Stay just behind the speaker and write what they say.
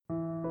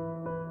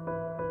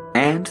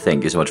And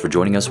thank you so much for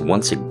joining us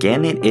once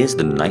again. It is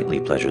the Nightly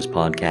Pleasures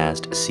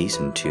Podcast,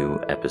 Season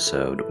 2,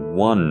 Episode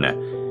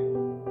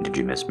 1. Did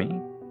you miss me?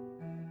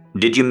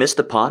 Did you miss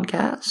the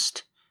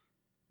podcast?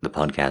 The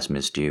podcast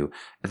missed you.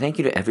 Thank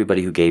you to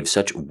everybody who gave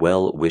such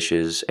well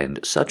wishes and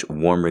such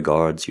warm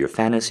regards, your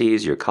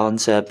fantasies, your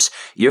concepts,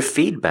 your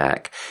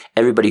feedback.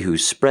 Everybody who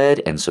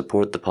spread and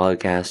support the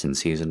podcast in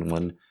Season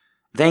 1.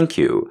 Thank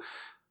you.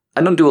 I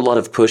don't do a lot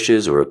of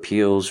pushes or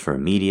appeals for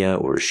media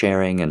or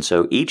sharing, and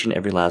so each and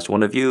every last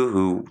one of you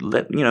who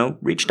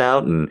reached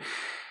out and,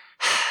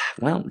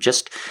 well,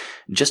 just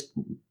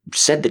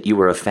said that you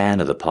were a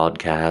fan of the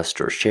podcast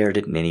or shared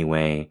it in any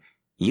way,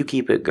 you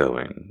keep it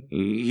going.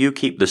 You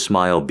keep the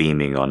smile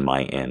beaming on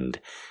my end.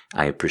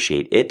 I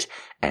appreciate it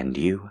and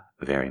you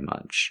very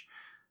much.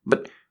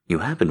 But you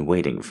have been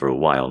waiting for a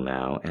while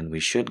now, and we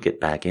should get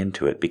back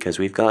into it because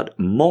we've got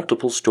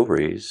multiple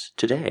stories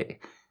today.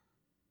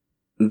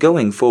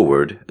 Going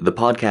forward, the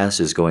podcast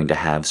is going to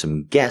have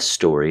some guest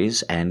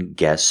stories and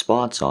guest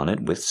spots on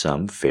it with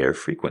some fair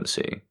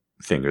frequency.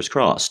 Fingers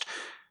crossed.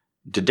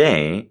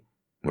 Today,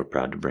 we're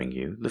proud to bring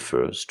you the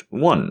first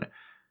one.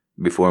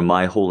 Before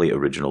my wholly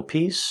original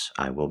piece,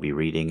 I will be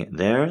reading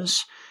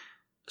theirs.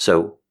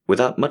 So,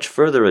 without much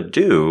further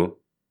ado,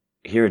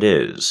 here it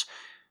is.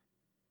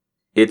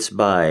 It's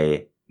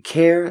by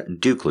Care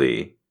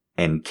Dukley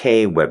and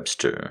Kay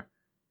Webster,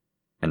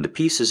 and the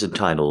piece is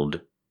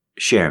entitled,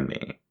 Share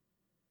Me.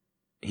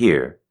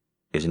 Here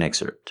is an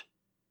excerpt.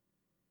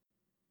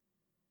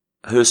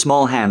 Her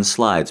small hand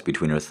slides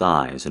between her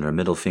thighs, and her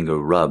middle finger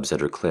rubs at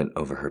her clit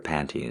over her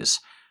panties.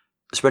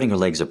 Spreading her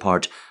legs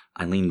apart,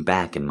 I lean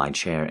back in my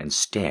chair and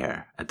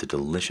stare at the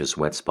delicious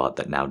wet spot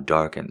that now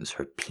darkens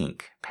her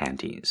pink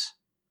panties.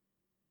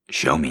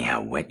 Show me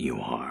how wet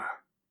you are,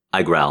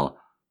 I growl,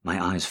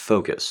 my eyes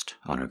focused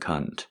on her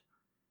cunt.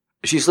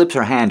 She slips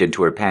her hand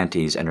into her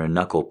panties and her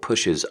knuckle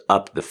pushes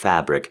up the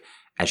fabric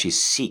as she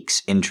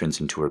seeks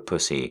entrance into her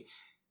pussy.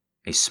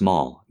 A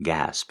small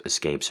gasp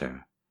escapes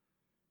her.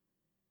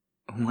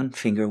 One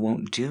finger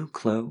won't do,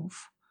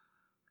 Clove.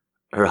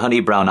 Her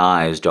honey-brown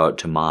eyes dart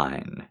to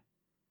mine.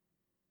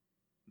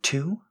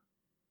 2?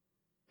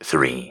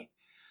 3.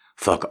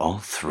 Fuck all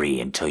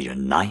 3 until you're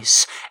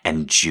nice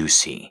and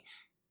juicy.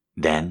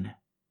 Then,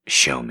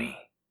 show me.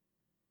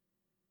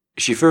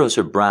 She furrows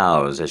her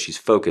brows as she's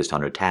focused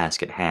on her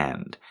task at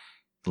hand.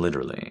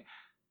 Literally.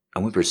 A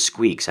whimper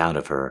squeaks out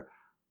of her.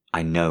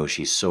 I know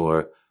she's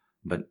sore,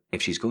 but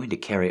if she's going to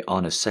carry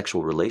on a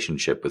sexual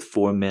relationship with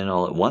 4 men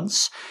all at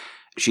once,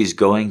 she's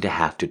going to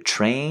have to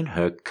train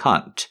her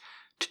cunt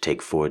to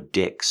take 4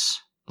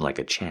 dicks like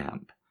a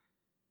champ.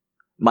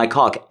 My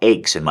cock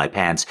aches in my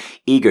pants,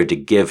 eager to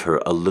give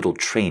her a little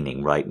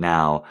training right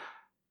now.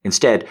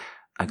 Instead,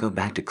 I go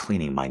back to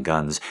cleaning my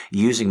guns,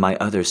 using my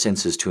other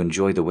senses to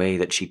enjoy the way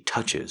that she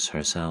touches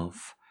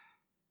herself.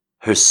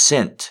 Her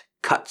scent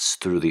cuts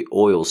through the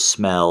oil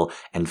smell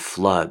and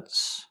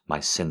floods my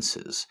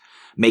senses,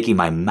 making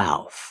my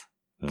mouth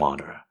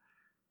water.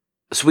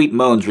 Sweet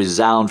moans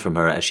resound from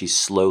her as she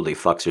slowly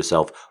fucks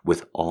herself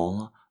with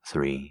all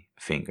 3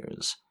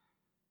 fingers.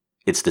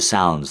 It's the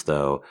sounds,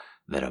 though,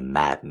 that are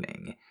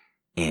maddening.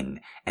 In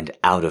and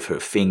out of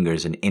her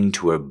fingers and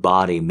into her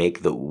body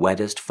make the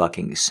wettest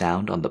fucking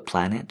sound on the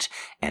planet,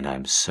 and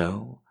I'm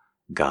so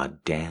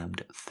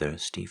goddamned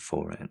thirsty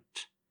for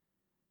it.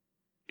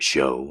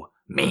 Show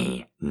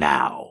me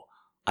now,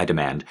 I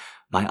demand,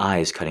 my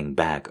eyes cutting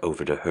back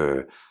over to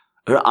her.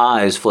 Her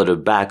eyes flutter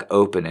back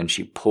open and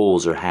she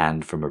pulls her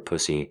hand from her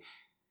pussy.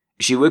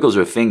 She wiggles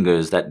her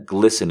fingers that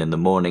glisten in the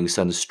morning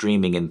sun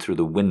streaming in through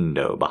the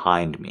window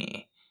behind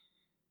me.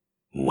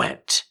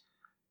 Wet,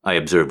 I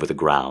observe with a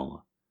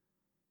growl.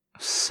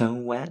 So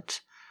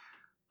wet?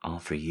 All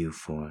for you,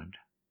 Ford.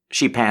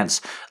 She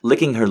pants,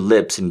 licking her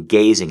lips and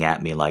gazing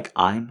at me like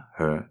I'm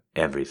her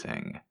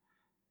everything.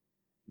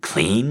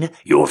 Clean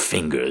your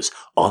fingers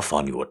off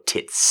on your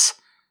tits.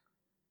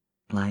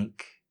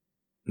 Like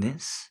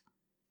this?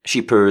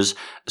 She purrs,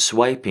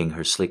 swiping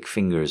her slick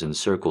fingers in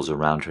circles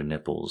around her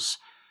nipples.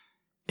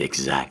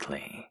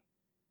 Exactly.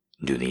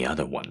 Do the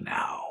other one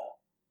now.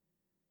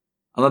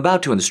 I'm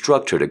about to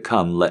instruct her to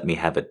come let me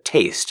have a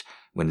taste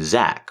when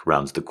Zach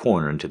rounds the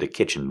corner into the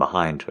kitchen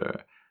behind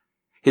her.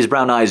 His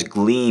brown eyes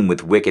gleam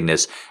with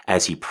wickedness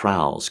as he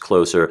prowls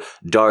closer,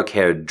 dark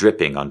hair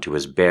dripping onto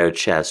his bare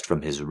chest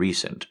from his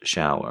recent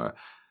shower.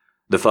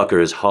 The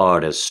fucker is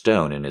hard as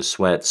stone in his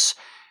sweats.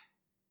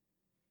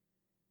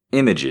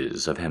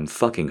 Images of him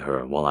fucking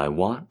her while I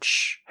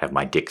watch have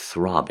my dick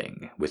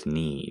throbbing with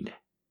need.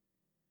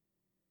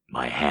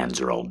 My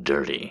hands are all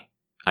dirty,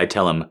 I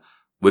tell him,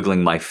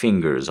 wiggling my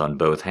fingers on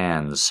both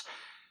hands.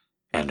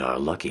 And our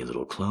lucky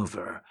little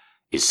Clover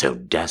is so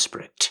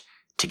desperate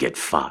to get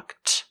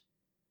fucked.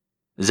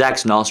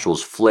 Zach's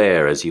nostrils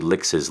flare as he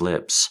licks his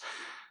lips.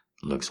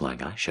 Looks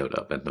like I showed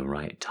up at the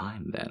right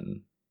time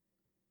then.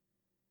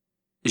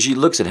 She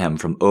looks at him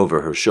from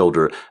over her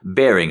shoulder,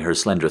 baring her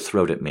slender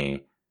throat at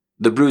me.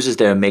 The bruises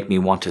there make me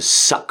want to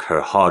suck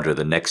her harder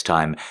the next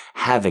time.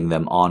 Having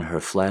them on her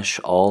flesh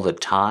all the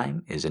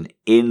time is an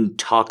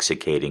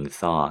intoxicating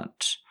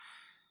thought.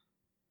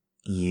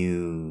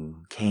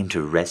 You came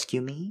to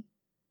rescue me?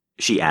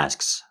 She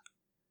asks.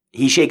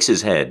 He shakes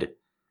his head.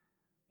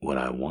 What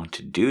I want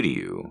to do to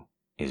you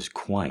is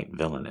quite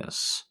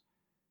villainous.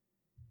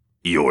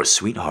 Your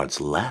sweetheart's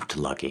left,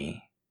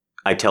 Lucky.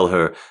 I tell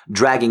her,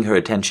 dragging her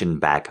attention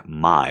back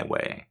my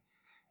way.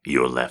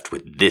 You're left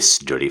with this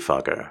dirty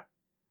fucker.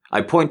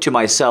 I point to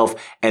myself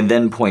and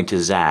then point to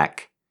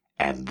Zach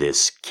and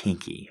this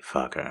kinky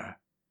fucker.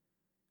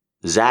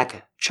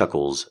 Zach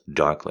chuckles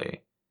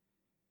darkly.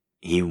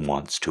 He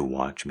wants to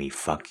watch me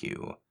fuck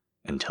you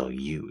until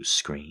you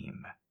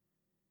scream.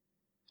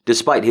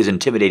 Despite his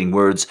intimidating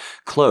words,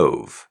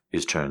 Clove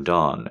is turned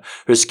on.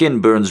 Her skin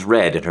burns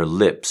red and her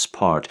lips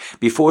part.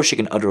 Before she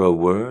can utter a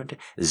word,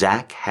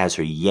 Zach has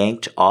her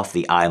yanked off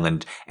the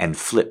island and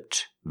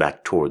flipped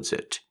back towards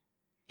it.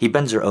 He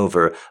bends her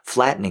over,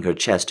 flattening her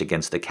chest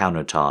against the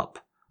countertop.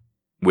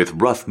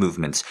 With rough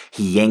movements,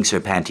 he yanks her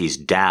panties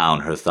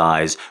down her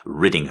thighs,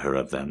 ridding her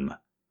of them.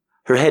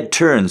 Her head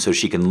turns so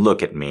she can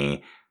look at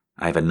me.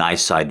 I have a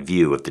nice side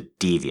view of the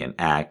deviant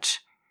act.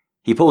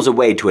 He pulls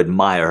away to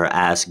admire her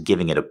ass,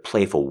 giving it a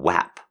playful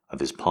whap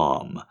of his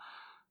palm.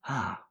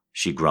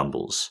 She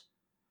grumbles.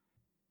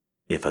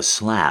 If a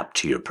slap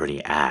to your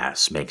pretty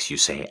ass makes you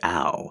say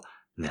ow,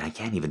 then I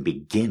can't even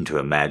begin to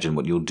imagine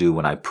what you'll do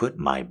when I put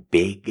my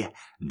big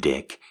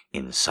dick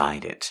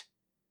inside it.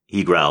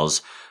 He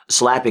growls,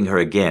 slapping her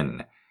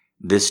again,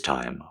 this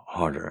time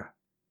harder.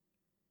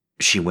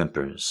 She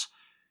whimpers.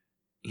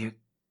 You're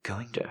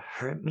going to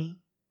hurt me?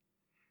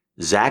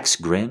 Zach's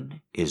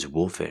grin is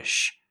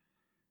wolfish.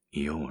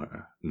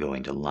 You're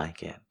going to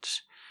like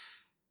it.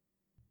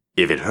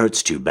 If it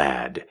hurts too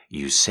bad,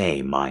 you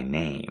say my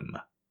name.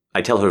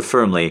 I tell her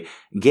firmly,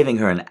 giving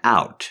her an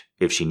out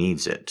if she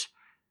needs it.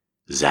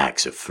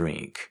 Zach's a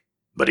freak,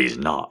 but he's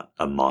not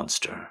a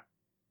monster.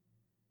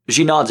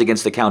 She nods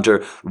against the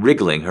counter,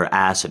 wriggling her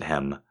ass at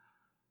him.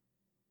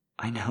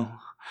 I know.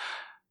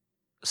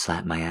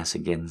 Slap my ass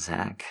again,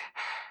 Zach,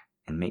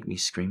 and make me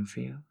scream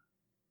for you?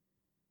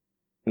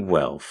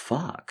 Well,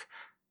 fuck.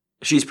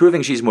 She's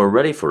proving she's more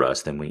ready for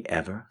us than we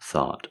ever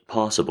thought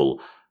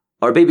possible.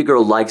 Our baby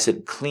girl likes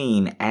it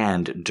clean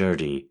and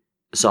dirty,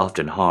 soft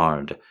and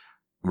hard,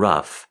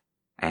 rough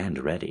and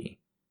ready.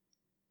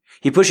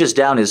 He pushes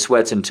down his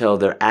sweats until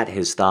they're at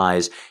his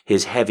thighs.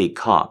 His heavy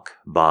cock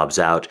bobs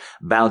out,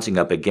 bouncing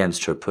up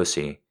against her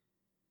pussy.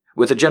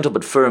 With a gentle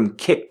but firm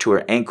kick to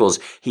her ankles,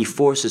 he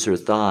forces her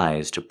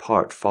thighs to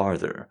part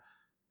farther.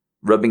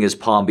 Rubbing his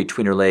palm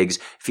between her legs,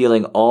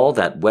 feeling all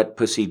that wet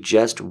pussy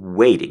just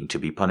waiting to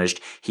be punished,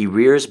 he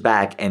rears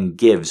back and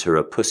gives her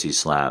a pussy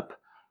slap.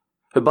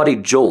 Her body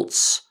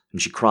jolts,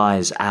 and she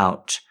cries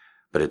out,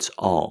 but it's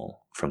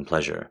all from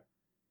pleasure.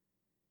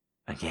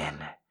 Again,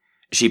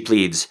 she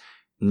pleads,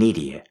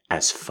 needy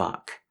as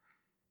fuck.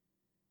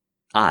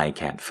 I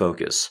can't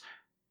focus.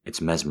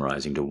 It's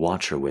mesmerizing to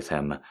watch her with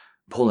him,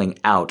 pulling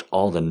out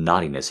all the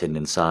naughtiness hidden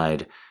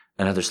inside.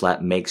 Another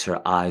slap makes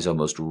her eyes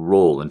almost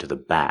roll into the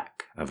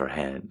back of her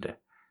head.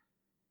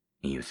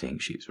 You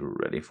think she's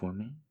ready for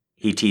me?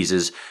 He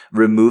teases,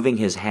 removing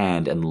his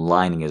hand and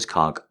lining his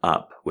cock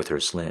up with her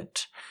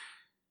slit.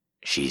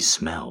 She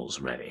smells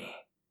ready.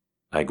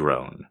 I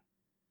groan.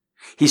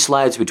 He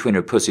slides between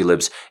her pussy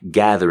lips,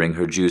 gathering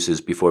her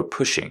juices before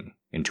pushing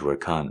into her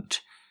cunt.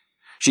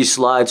 She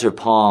slides her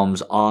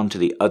palms onto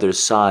the other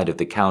side of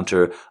the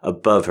counter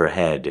above her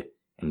head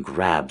and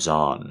grabs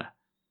on.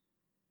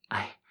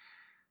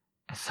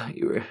 I thought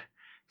you were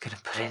gonna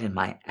put it in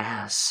my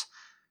ass,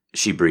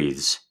 she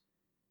breathes.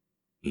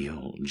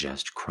 You'll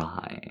just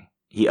cry,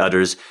 he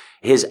utters,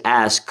 his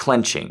ass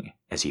clenching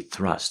as he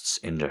thrusts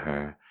into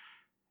her.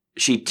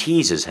 She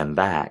teases him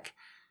back.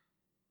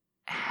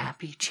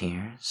 Happy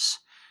tears?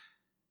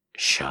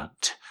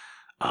 Shut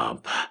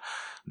up,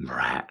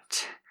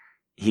 brat,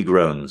 he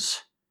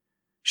groans.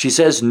 She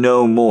says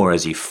no more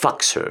as he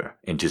fucks her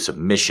into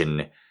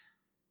submission.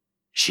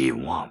 She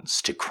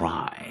wants to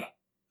cry.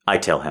 I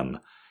tell him,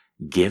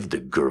 give the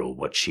girl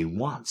what she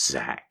wants,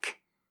 Zach.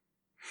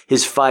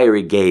 His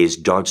fiery gaze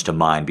darts to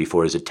mine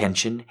before his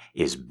attention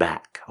is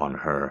back on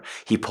her.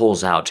 He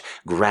pulls out,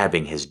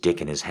 grabbing his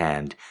dick in his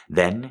hand.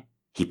 Then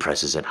he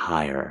presses it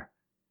higher.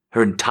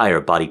 Her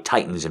entire body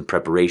tightens in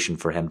preparation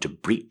for him to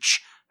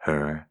breach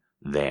her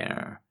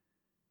there.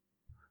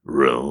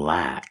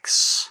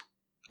 Relax,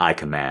 I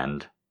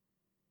command.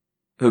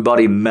 Her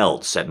body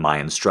melts at my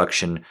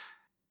instruction.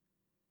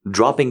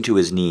 Dropping to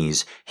his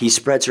knees, he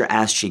spreads her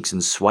ass cheeks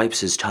and swipes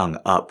his tongue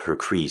up her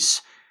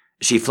crease.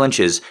 She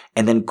flinches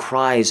and then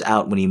cries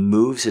out when he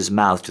moves his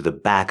mouth to the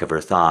back of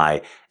her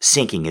thigh,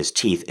 sinking his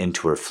teeth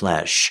into her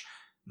flesh,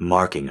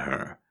 marking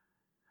her.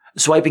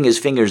 Swiping his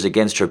fingers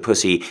against her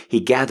pussy, he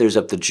gathers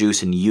up the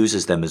juice and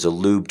uses them as a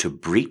lube to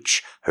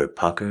breach her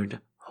puckered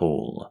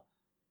hole.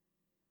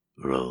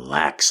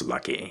 Relax,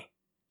 Lucky,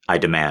 I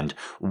demand,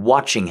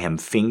 watching him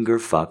finger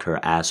fuck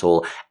her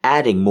asshole,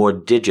 adding more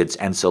digits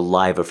and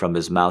saliva from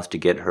his mouth to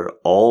get her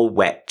all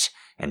wet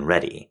and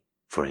ready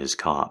for his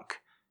cock.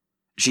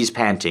 She's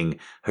panting,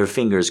 her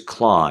fingers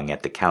clawing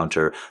at the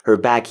counter, her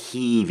back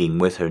heaving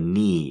with her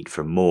need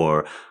for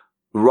more.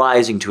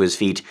 Rising to his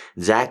feet,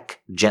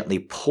 Zack gently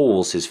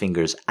pulls his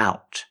fingers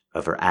out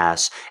of her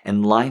ass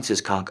and lines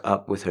his cock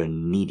up with her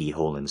needy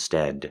hole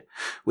instead.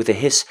 With a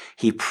hiss,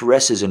 he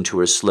presses into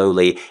her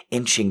slowly,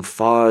 inching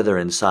farther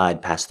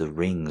inside past the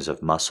rings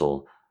of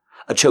muscle.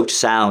 A choked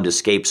sound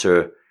escapes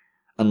her.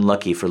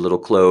 Unlucky for little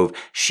Clove,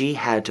 she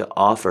had to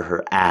offer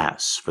her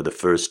ass for the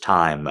first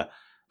time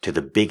to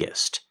the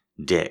biggest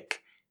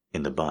dick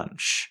in the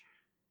bunch.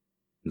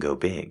 Go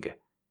big,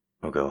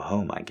 or go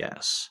home, I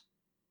guess.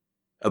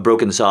 A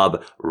broken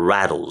sob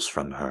rattles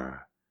from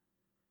her.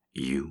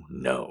 You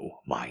know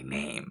my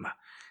name.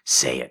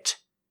 Say it,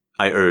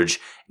 I urge,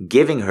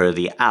 giving her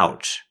the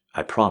out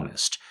I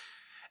promised.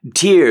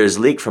 Tears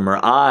leak from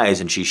her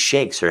eyes and she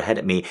shakes her head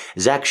at me.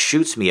 Zack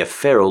shoots me a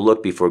feral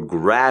look before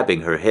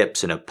grabbing her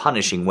hips in a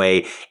punishing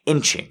way,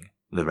 inching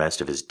the rest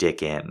of his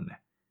dick in.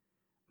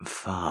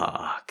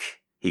 Fuck,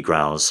 he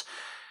growls.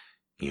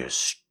 You're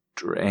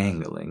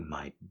strangling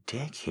my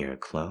dick here,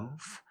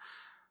 Clove.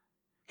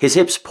 His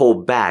hips pull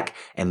back,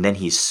 and then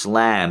he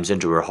slams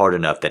into her hard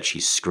enough that she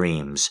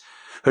screams.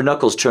 Her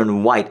knuckles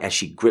turn white as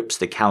she grips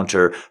the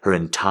counter, her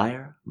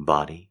entire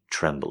body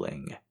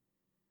trembling.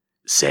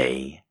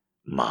 Say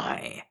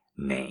my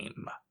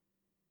name,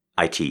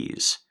 I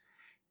tease.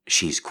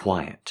 She's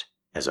quiet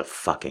as a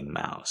fucking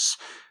mouse.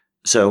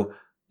 So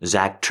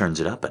Zack turns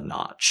it up a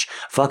notch,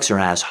 fucks her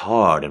ass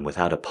hard and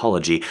without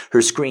apology.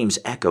 Her screams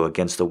echo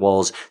against the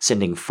walls,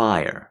 sending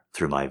fire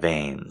through my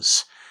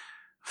veins.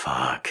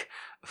 Fuck.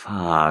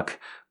 Fuck.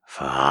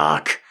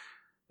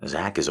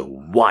 Zack is a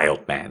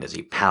wild man as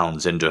he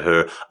pounds into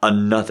her.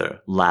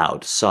 Another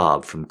loud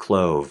sob from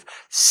Clove.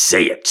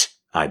 Say it,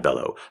 I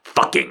bellow.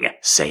 Fucking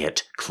say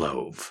it,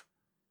 Clove.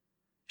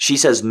 She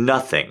says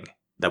nothing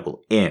that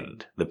will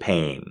end the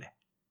pain.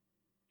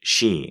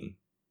 She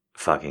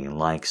fucking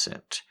likes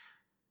it.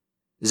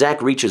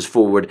 Zack reaches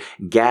forward,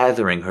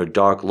 gathering her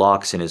dark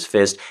locks in his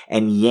fist,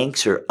 and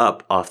yanks her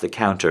up off the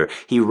counter.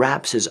 He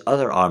wraps his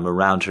other arm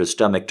around her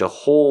stomach to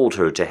hold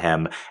her to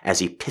him as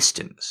he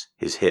pistons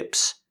his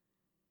hips.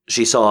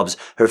 She sobs,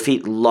 her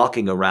feet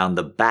locking around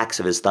the backs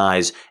of his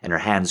thighs and her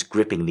hands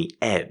gripping the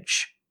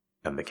edge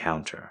of the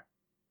counter.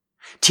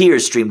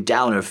 Tears stream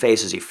down her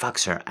face as he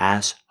fucks her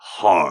ass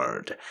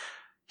hard.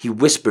 He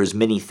whispers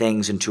many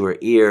things into her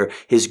ear,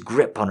 his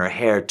grip on her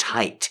hair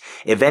tight.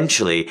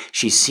 Eventually,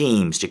 she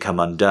seems to come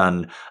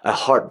undone, a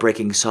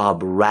heartbreaking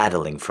sob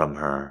rattling from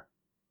her.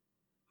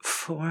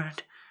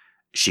 Ford,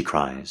 she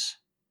cries.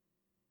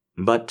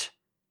 But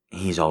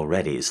he's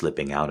already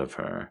slipping out of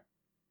her.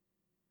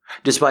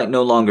 Despite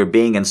no longer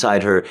being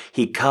inside her,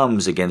 he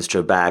comes against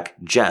her back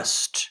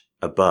just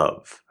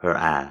above her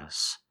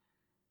ass.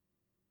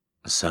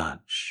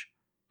 Such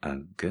a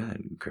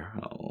good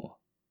girl,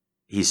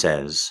 he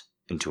says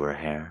into her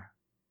hair.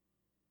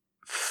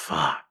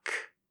 Fuck.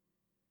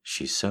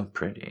 She's so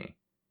pretty.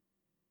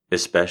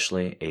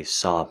 Especially a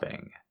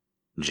sobbing,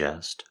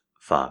 just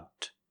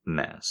fucked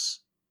mess.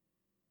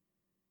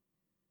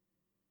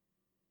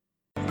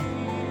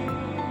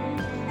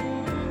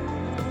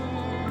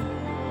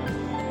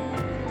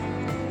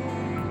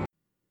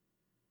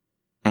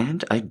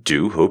 And I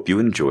do hope you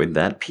enjoyed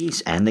that piece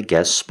and the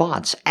guest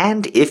spots.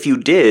 And if you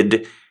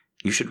did,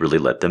 you should really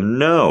let them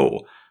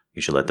know.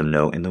 You should let them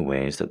know in the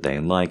ways that they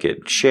like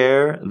it.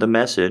 Share the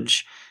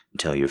message.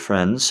 Tell your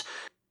friends.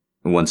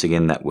 Once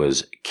again, that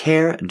was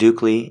Care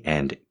Dukley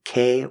and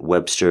Kay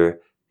Webster,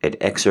 an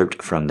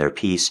excerpt from their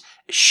piece,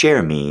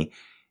 Share Me.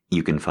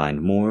 You can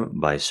find more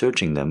by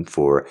searching them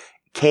for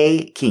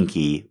Kay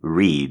Kinky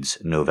Reads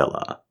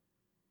Novella.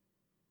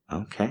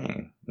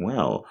 Okay,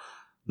 well,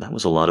 that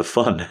was a lot of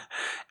fun,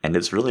 and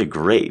it's really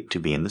great to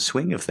be in the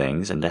swing of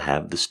things and to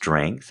have the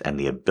strength and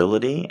the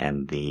ability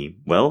and the,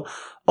 well,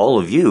 all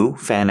of you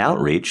fan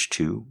outreach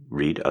to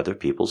read other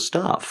people's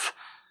stuff.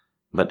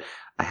 But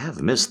I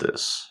have missed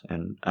this,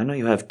 and I know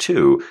you have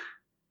too,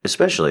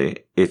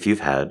 especially if you've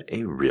had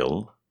a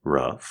real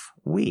rough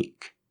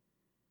week.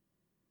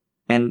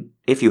 And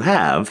if you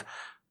have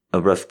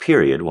a rough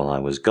period while I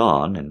was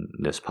gone, and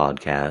this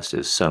podcast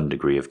is some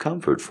degree of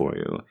comfort for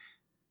you,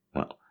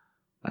 well,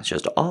 that's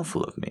just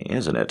awful of me,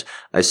 isn't it?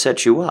 I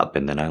set you up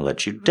and then I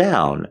let you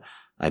down.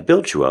 I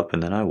built you up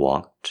and then I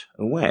walked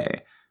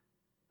away.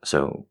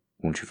 So,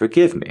 won't you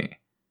forgive me?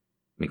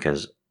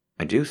 Because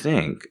I do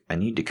think I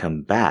need to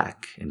come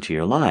back into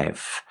your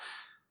life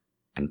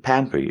and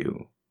pamper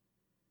you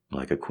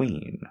like a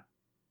queen.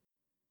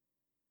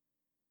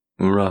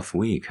 Rough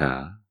week,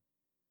 huh?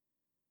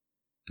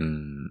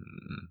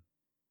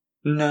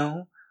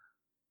 No,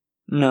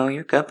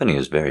 your company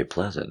is very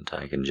pleasant,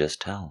 I can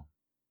just tell.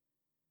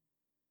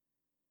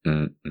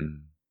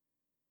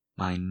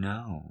 I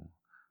know,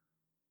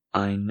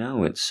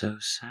 it's so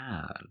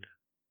sad.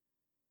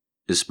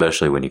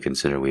 Especially when you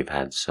consider we've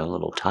had so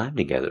little time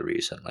together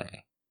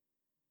recently.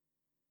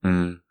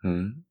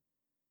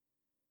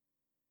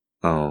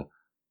 Oh,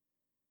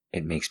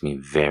 it makes me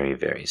very,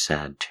 very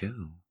sad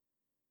too.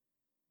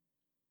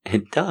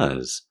 It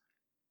does.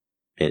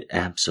 It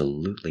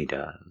absolutely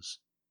does.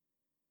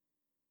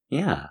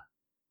 Yeah.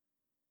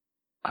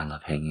 I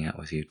love hanging out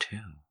with you too.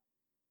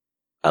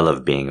 I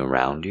love being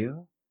around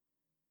you.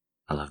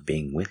 I love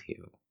being with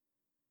you.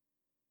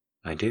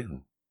 I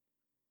do.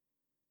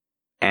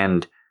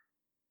 And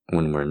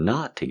when we're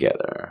not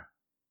together,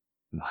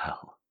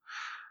 well,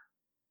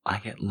 I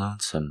get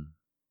lonesome.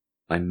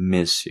 I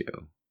miss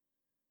you.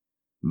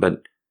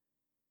 But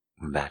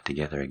we're back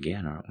together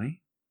again, aren't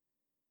we?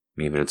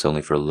 Even if it's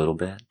only for a little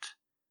bit.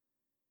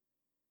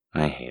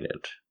 I hate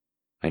it.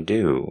 I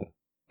do.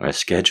 Our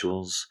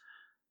schedules,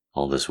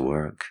 all this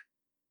work.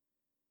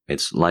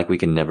 It's like we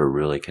can never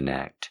really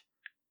connect.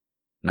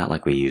 Not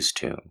like we used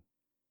to.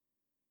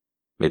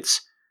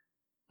 It's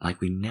like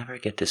we never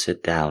get to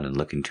sit down and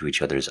look into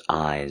each other's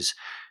eyes,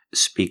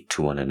 speak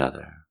to one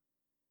another,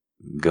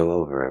 go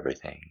over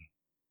everything.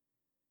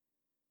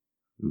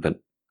 But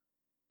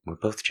we're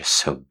both just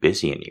so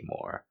busy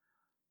anymore.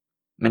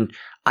 And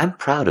I'm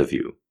proud of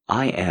you.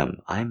 I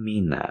am. I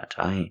mean that.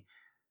 I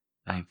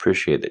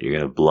appreciate that you're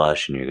going to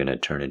blush and you're going to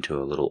turn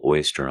into a little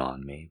oyster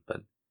on me,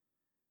 but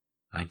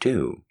I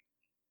do.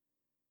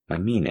 I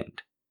mean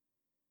it.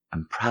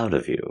 I'm proud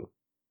of you.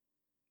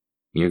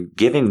 You're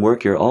giving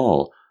work your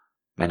all,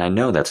 and I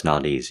know that's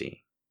not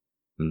easy.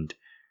 And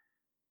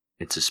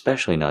it's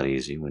especially not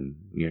easy when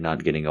you're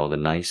not getting all the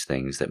nice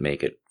things that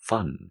make it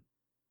fun.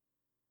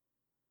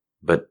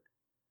 But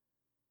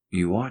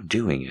you are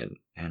doing it,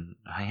 and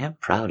I am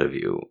proud of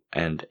you,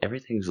 and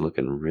everything's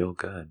looking real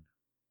good.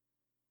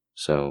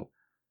 So,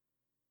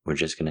 we're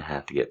just going to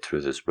have to get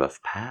through this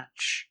rough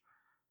patch,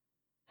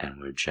 and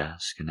we're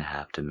just going to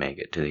have to make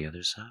it to the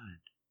other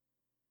side.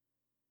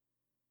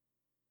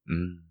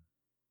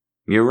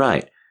 You're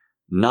right.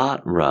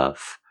 Not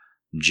rough,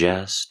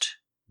 just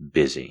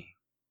busy.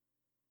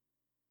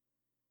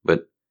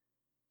 But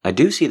I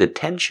do see the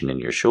tension in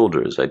your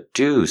shoulders. I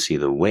do see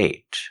the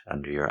weight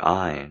under your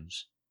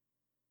eyes.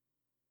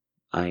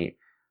 I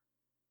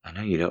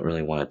know you don't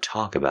really want to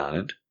talk about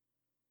it.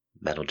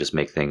 That'll just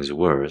make things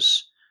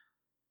worse.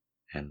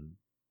 And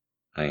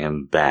I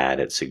am bad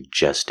at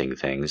suggesting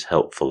things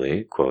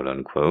helpfully, quote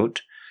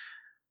unquote.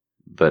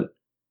 But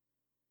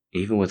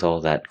even with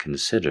all that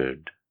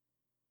considered,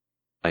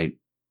 I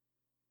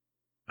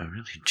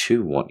really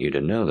do want you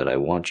to know that I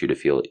want you to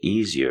feel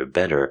easier,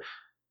 better,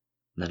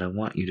 that I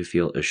want you to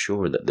feel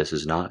assured that this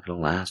is not going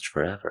to last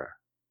forever.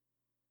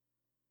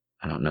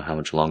 I don't know how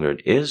much longer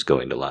it is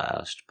going to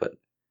last, but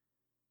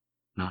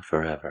not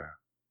forever,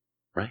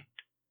 right?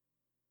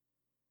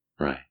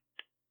 Right.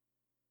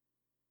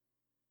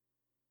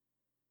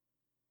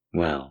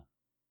 Well,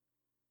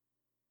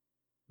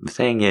 the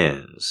thing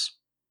is,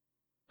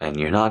 and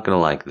you're not going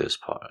to like this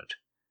part,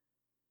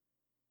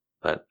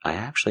 but I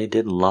actually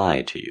did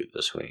lie to you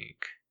this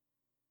week.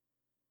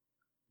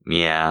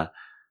 Yeah,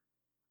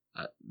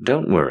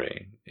 don't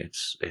worry,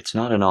 it's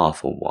not an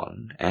awful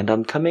one, and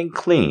I'm coming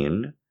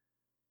clean,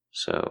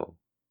 so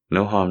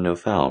no harm, no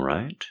foul,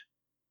 right?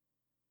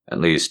 At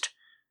least,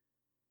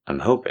 I'm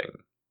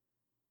hoping.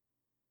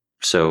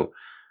 So,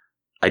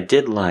 I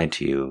did lie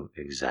to you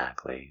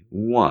exactly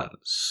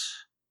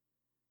once,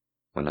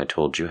 when I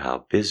told you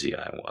how busy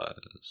I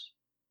was.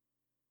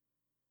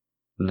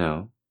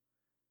 No,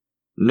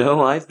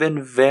 I've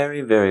been very,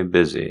 very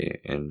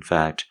busy. In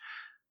fact,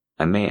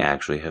 I may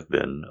actually have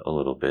been a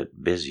little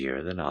bit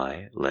busier than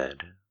I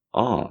led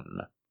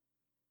on.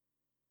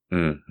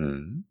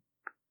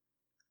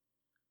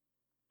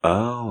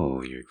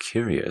 Oh, you're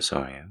curious,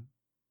 are you?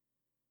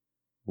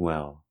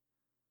 Well,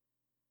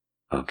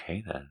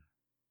 okay then.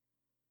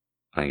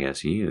 I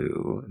guess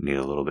you need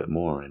a little bit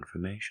more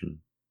information.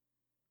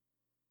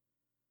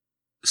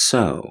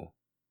 So,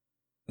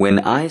 when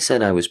I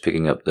said I was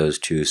picking up those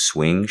 2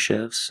 swing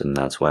shifts, and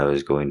that's why I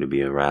was going to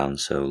be around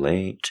so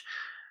late,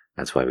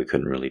 that's why we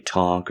couldn't really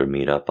talk or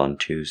meet up on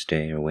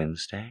Tuesday or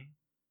Wednesday?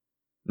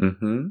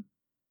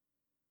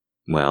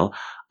 Well,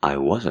 I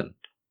wasn't.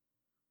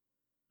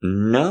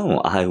 No,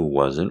 I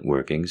wasn't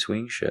working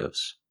swing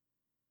shifts.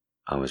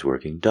 I was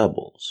working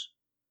doubles.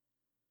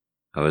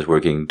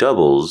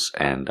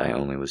 And I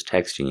only was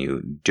texting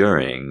you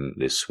during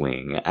the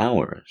swing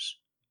hours.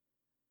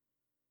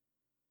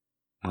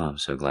 Well, I'm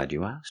so glad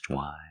you asked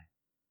why.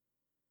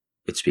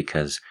 It's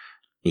because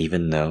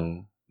even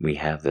though we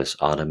have this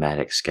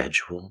automatic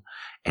schedule,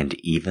 and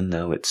even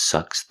though it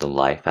sucks the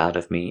life out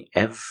of me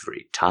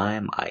every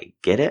time I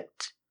get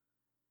it,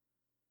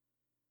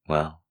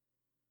 well,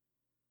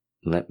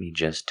 let me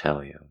just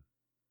tell you,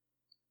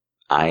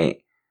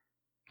 I've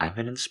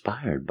been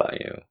inspired by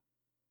you.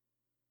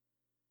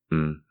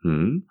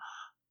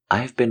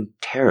 I've been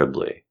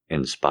terribly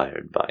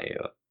inspired by you.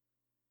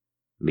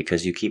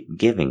 Because you keep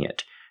giving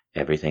it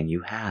everything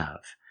you have,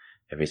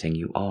 everything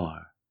you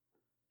are.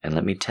 And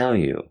let me tell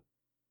you,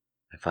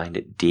 I find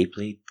it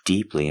deeply,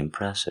 deeply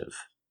impressive.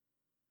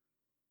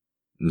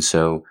 And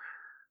so,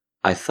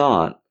 I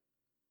thought,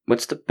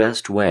 what's the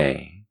best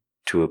way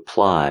to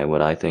apply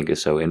what I think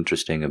is so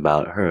interesting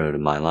about her to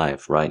my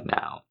life right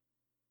now?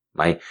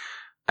 I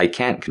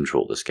can't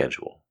control the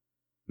schedule.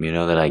 You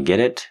know that I get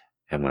it,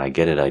 and when I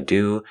get it, I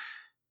do,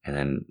 and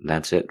then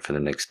that's it for the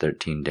next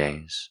 13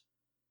 days.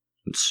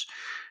 It's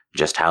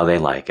just how they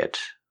like it.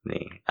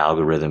 The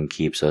algorithm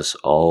keeps us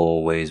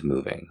always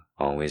moving,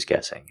 always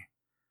guessing.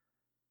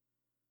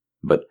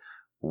 But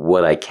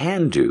what I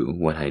can do,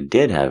 what I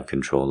did have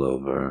control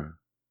over,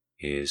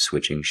 is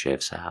switching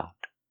shifts out.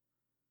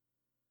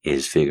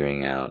 Is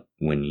figuring out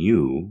when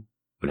you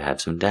would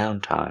have some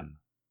downtime.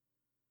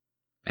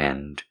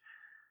 And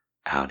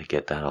how to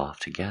get that off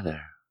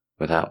together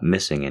without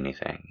missing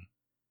anything.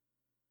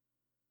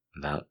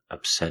 Without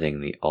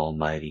upsetting the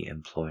almighty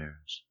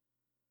employers.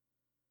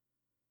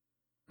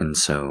 And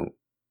so,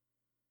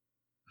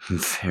 I'm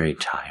very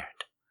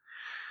tired.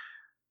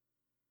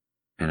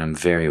 And I'm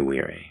very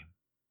weary.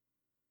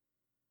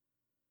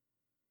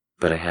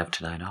 But I have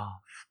tonight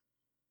off.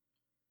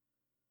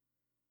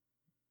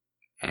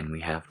 And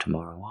we have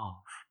tomorrow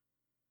off.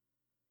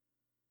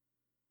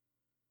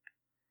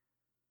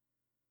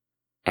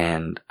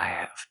 And I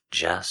have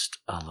just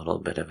a little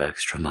bit of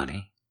extra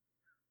money.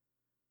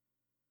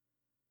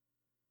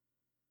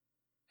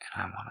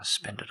 And I want to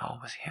spend it all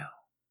with you.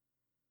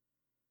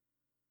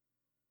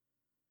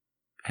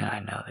 And I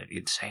know that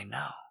you'd say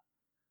no.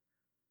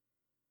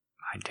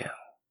 I do.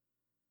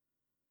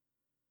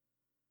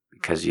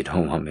 Because you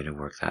don't want me to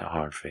work that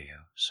hard for you,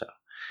 so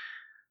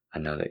I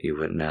know that you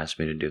wouldn't ask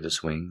me to do the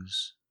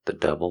swings, the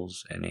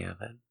doubles, any of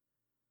it.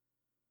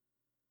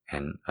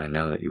 And I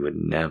know that you would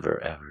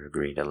never ever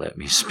agree to let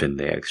me spend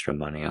the extra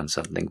money on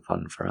something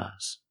fun for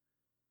us.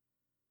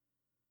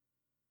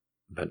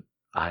 But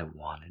I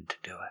wanted to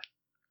do it.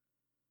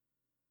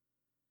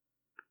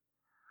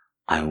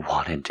 I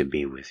wanted to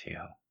be with you.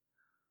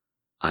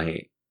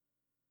 I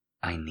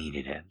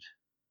needed it.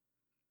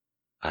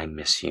 I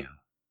miss you.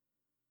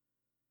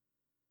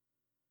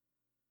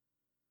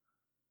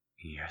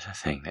 You're the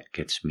thing that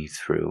gets me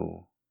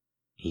through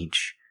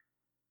each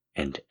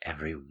and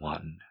every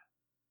one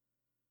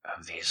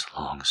of these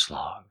long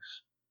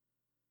slogs.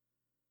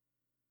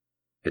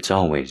 It's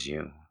always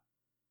you.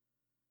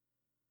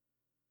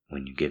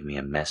 When you give me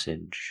a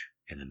message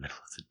in the middle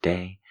of the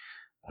day,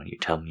 when you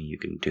tell me you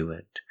can do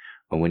it,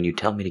 or when you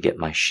tell me to get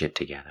my shit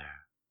together.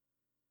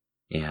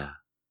 Yeah,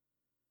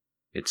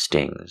 it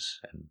stings,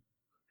 and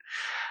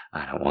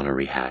I don't want to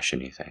rehash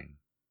anything,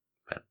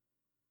 but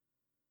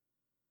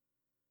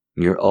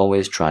you're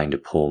always trying to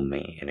pull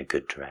me in a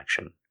good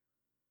direction.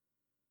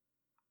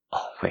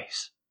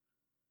 Always.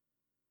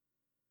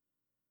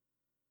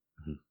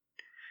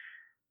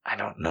 I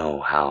don't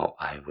know how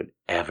I would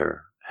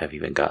ever have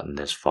even gotten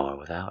this far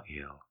without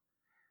you.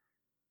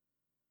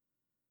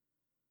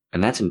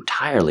 And that's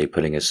entirely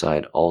putting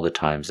aside all the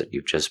times that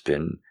you've just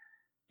been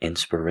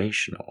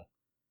inspirational.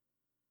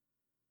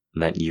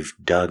 That you've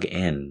dug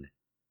in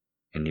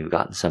and you've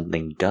gotten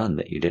something done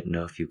that you didn't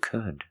know if you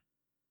could.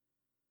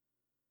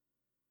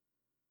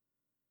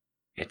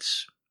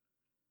 It's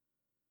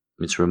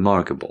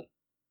remarkable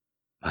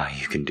how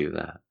you can do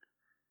that.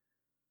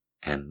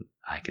 And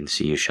I can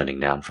see you shutting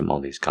down from all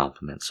these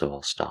compliments, so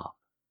I'll stop.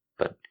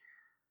 But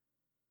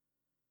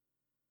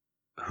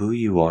who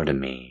you are to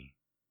me,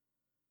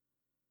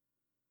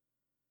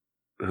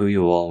 who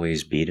you'll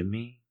always be to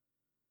me,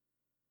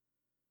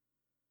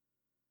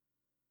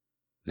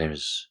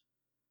 there's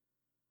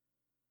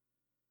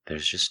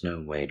just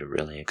no way to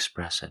really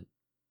express it.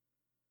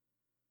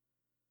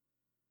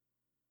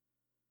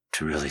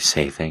 To really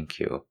say thank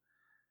you.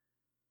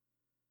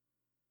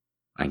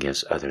 I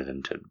guess other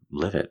than to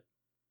live it.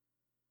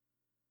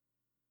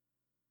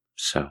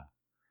 So,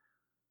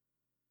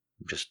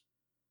 just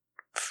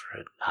for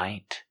a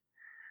night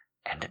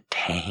and a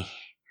day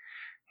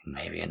and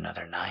maybe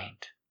another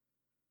night,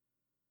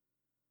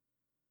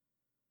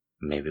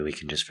 maybe we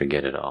can just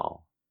forget it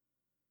all.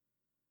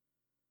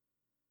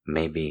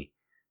 Maybe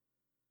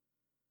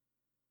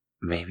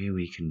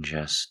we can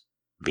just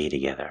be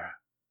together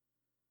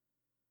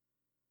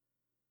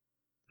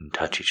and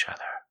touch each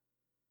other.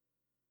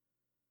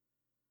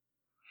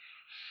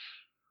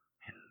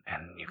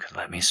 And you could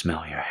let me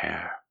smell your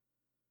hair.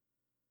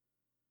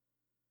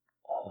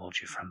 Hold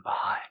you from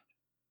behind.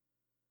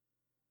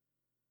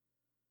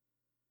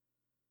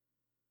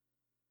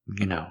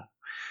 You know,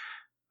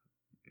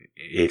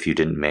 if you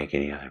didn't make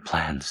any other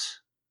plans.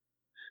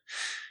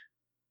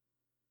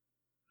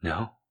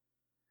 No?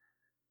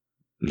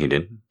 You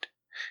didn't?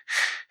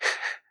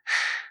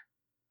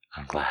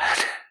 I'm glad.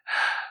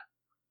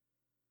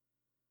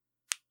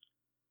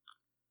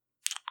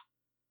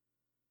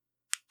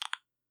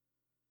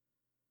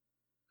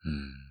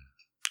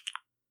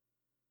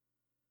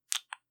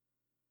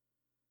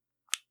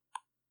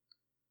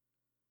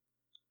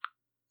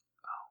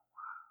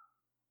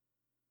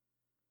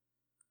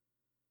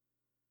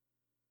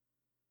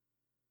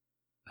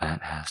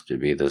 That has to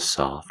be the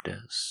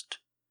softest,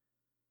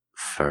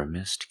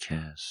 firmest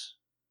kiss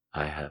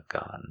I have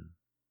gotten.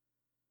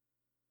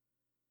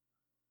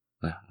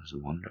 That was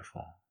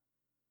wonderful.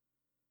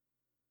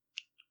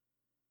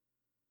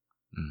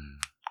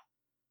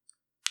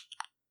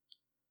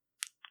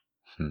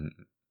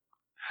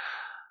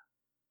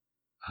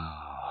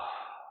 Oh,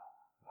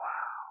 wow.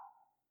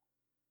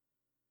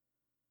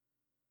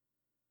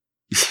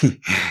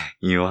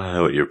 You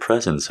are what your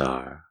presents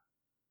are.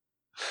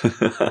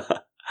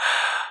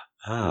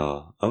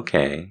 Oh,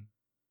 okay.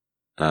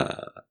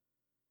 Uh,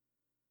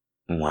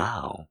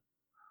 wow.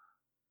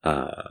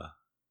 Uh,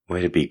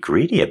 Way to be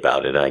greedy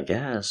about it, I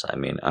guess. I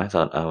mean, I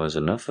thought I was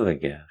enough of a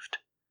gift.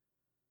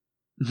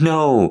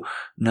 No,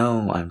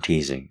 no, I'm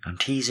teasing. I'm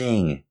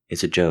teasing.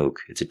 It's a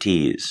joke. It's a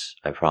tease.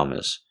 I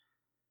promise.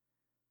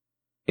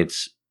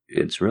 It's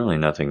really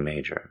nothing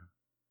major.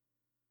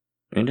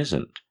 It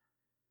isn't.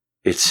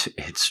 It's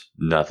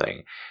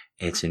nothing.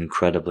 It's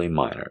incredibly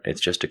minor.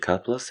 It's just a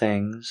couple of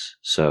things.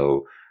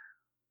 So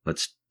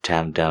let's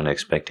tamp down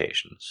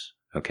expectations,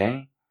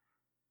 okay?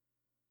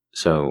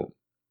 So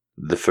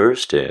the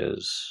first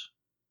is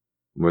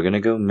we're gonna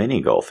go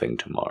mini golfing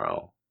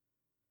tomorrow.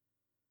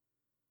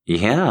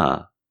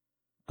 Yeah,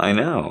 I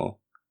know.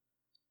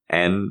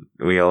 And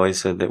we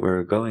always said that we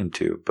were going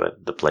to,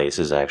 but the place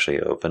is actually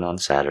open on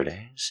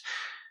Saturdays.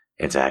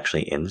 It's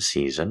actually in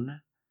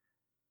season.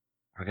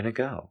 We're gonna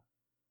go.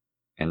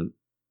 And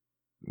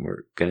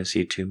we're gonna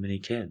see too many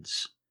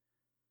kids.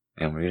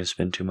 And we're gonna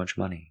spend too much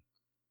money.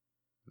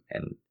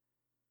 And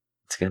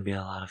it's gonna be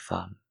a lot of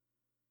fun.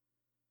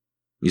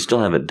 You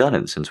still haven't done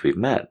it since we've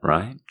met,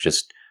 right?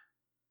 Just,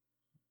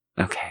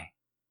 okay.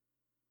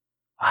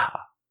 Wow.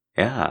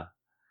 Yeah.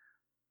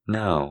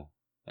 No.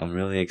 I'm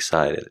really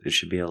excited. It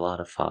should be a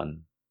lot of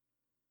fun.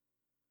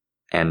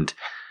 And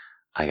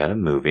I got a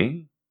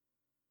movie.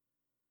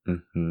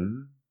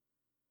 Mm-hmm.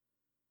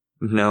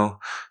 No,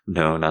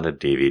 no, not a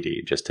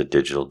DVD, just a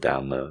digital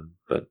download.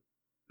 But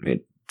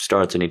it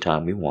starts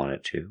anytime we want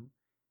it to.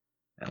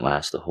 It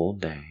lasts the whole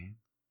day.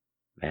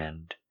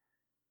 And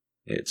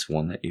it's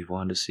one that you've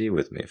wanted to see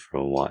with me for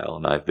a while,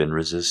 and I've been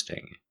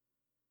resisting.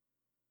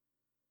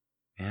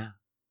 Yeah.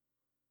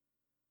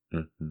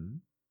 Mm-hmm.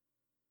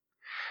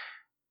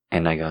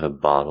 And I got a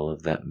bottle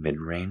of that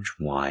mid-range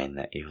wine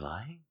that you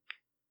like.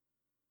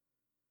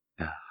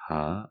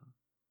 Uh-huh.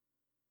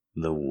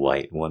 The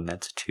white one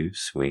that's too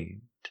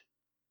sweet.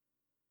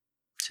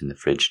 It's in the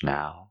fridge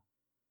now.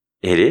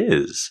 It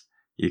is.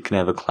 You can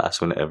have a glass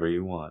whenever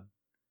you want.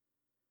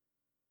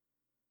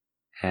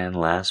 And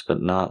last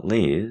but not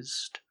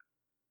least,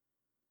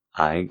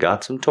 I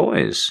got some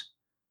toys.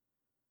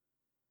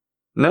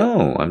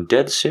 No, I'm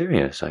dead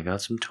serious. I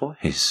got some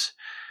toys.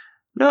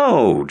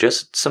 No,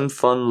 just some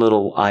fun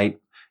little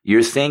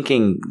You're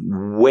thinking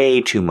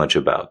way too much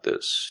about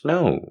this.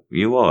 No,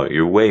 you are.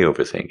 You're way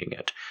overthinking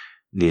it.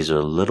 These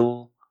are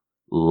little,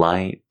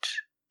 light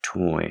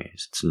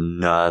toys. It's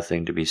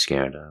nothing to be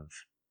scared of.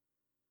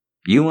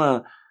 Do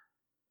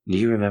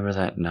you remember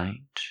that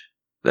night?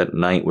 That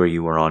night where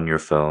you were on your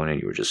phone and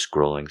you were just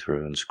scrolling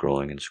through and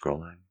scrolling and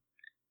scrolling?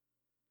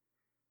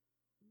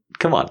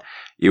 Come on.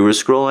 You were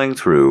scrolling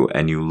through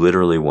and you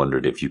literally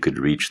wondered if you could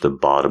reach the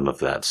bottom of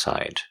that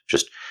site.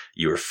 Just,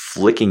 you were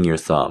flicking your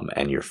thumb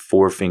and your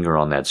forefinger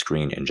on that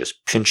screen and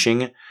just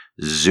pinching,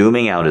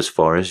 zooming out as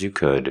far as you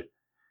could,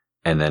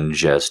 and then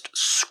just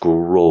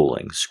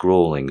scrolling,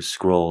 scrolling,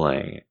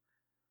 scrolling.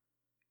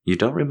 You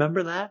don't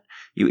remember that?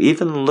 You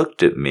even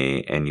looked at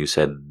me and you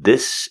said,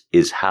 "This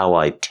is how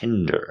I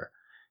Tinder,"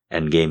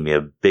 and gave me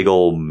a big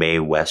old Mae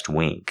West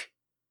wink.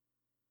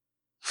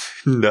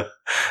 No,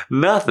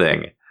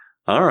 nothing.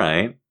 All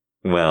right.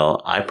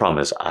 Well, I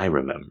promise I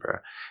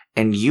remember.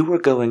 And you were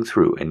going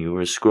through and you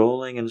were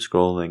scrolling and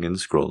scrolling and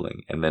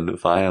scrolling, and then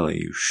finally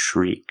you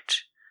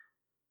shrieked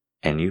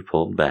and you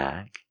pulled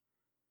back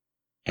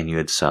and you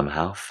had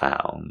somehow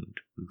found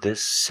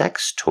this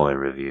sex toy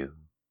review.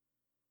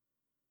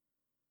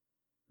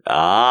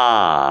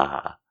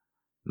 Ah,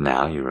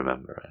 now you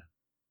remember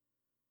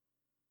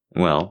it.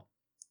 Well,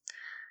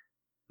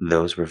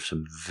 those were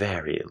some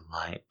very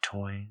light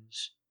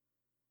toys,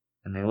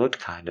 and they looked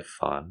kind of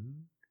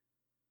fun,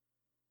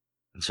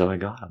 and so I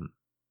got them.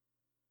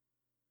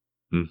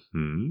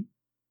 Mm-hmm.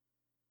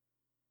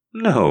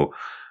 No,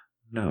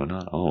 no,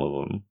 not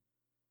all of them.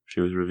 She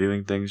was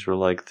reviewing things for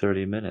like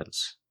 30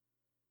 minutes.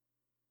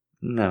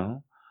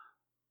 No,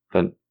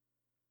 but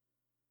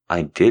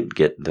I did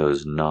get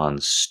those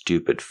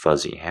non-stupid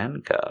fuzzy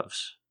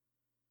handcuffs.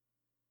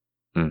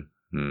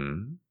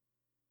 Mm-hmm.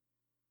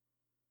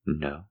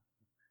 No,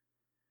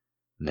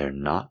 they're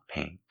not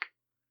pink.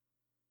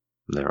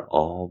 They're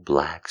all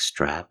black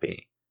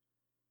strappy.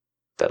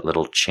 That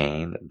little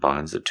chain that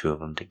binds the two of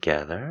them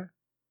together.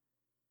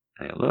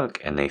 And they look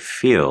and they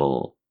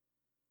feel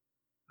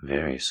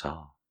very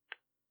soft.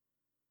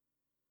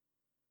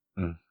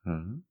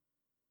 Mm-hmm.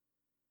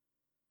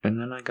 And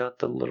then I got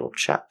the little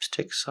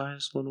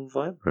chapstick-sized little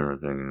vibrator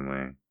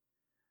thingy.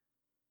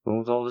 The one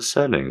with all the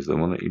settings, the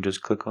one that you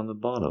just click on the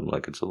bottom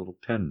like it's a little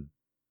pin.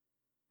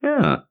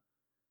 Yeah.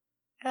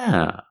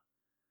 Yeah.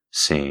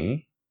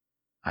 See?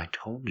 I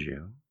told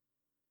you.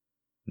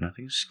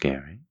 Nothing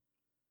scary.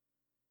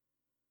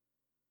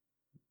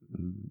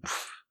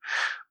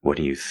 What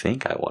do you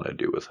think I want to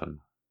do with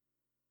him?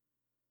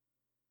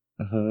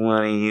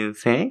 What do you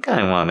think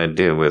I want to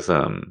do with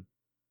him?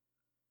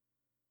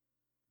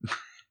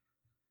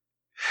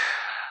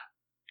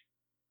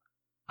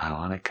 I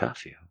want to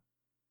cuff you.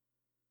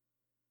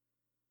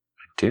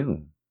 I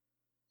do.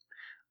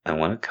 I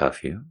want to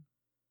cuff you.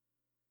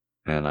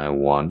 And I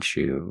want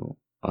you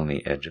on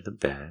the edge of the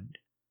bed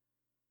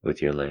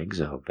with your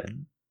legs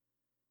open.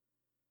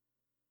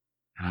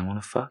 And I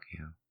want to fuck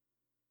you.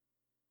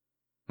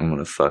 I want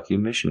to fuck you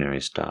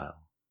missionary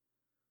style.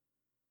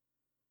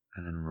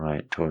 And then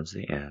right towards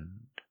the end,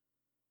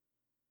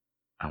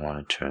 I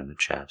want to turn the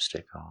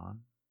chapstick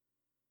on.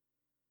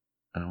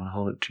 And I want to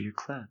hold it to your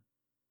clit.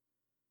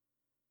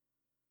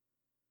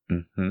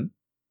 Mm-hmm.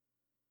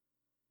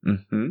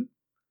 Mm-hmm.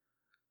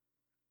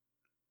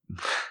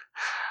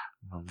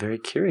 I'm very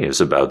curious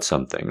about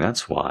something,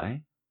 that's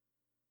why.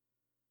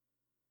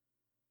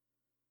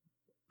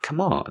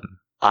 Come on.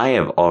 I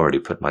have already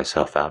put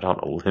myself out on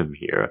a limb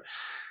here.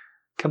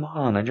 Come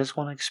on, I just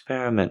want to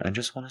experiment. I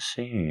just want to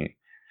see.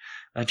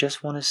 I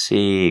just want to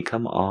see.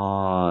 Come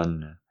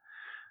on.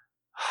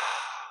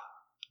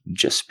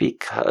 Just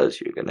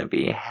because you're going to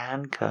be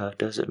handcuffed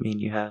doesn't mean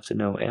you have to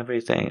know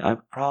everything. I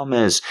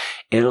promise.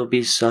 It'll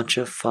be such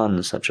a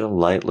fun, such a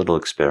light little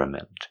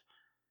experiment.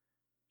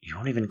 You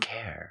won't even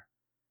care.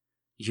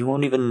 You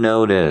won't even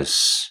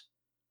notice.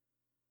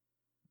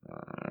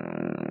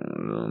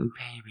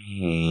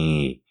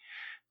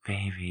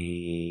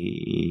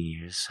 Baby,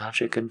 you're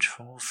such a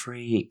control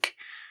freak.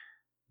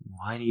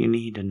 Why do you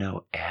need to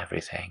know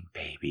everything,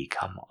 baby?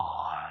 Come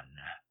on.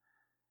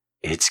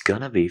 It's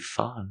gonna be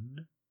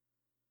fun.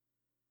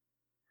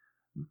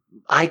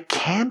 I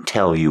can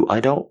tell you,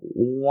 I don't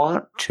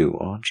want to.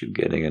 Aren't you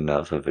getting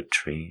enough of a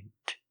treat?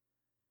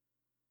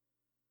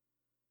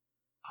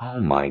 Oh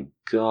my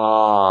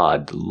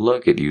god,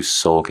 look at you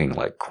sulking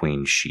like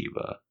Queen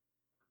Sheba.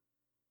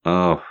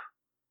 Oh,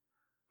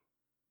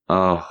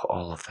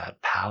 all of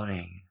that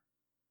pouting.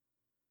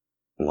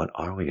 What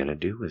are we gonna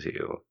do with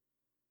you?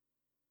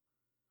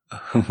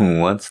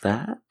 What's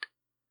that?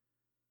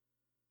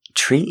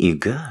 Treat you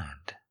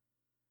good.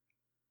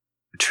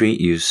 Treat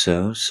you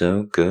so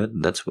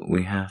good. That's what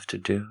we have to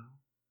do.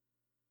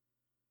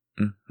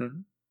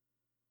 Mm-hmm.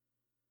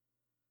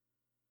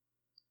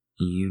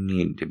 You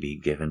need to be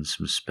given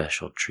some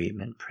special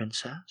treatment,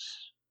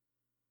 princess.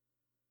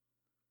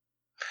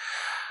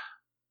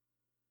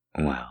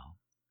 Well,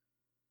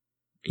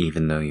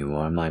 even though you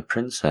are my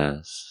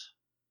princess,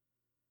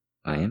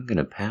 I am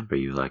gonna pamper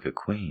you like a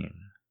queen.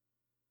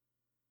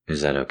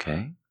 Is that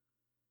okay?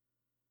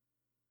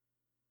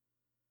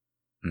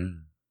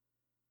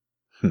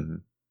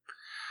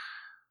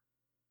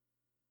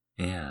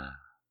 Yeah.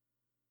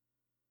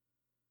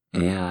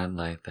 Yeah, I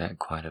like that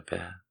quite a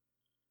bit.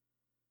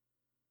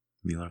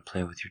 You want to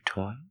play with your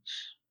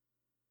toys?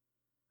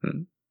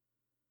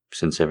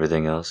 Since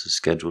everything else is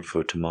scheduled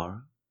for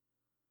tomorrow?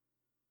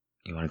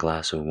 You want a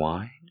glass of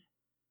wine?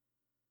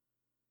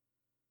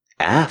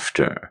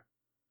 After?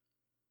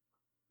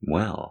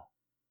 Well,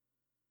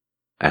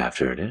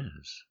 after it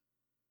is.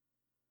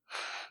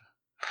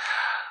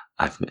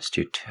 I've missed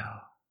you too.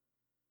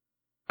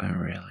 I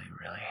really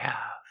have.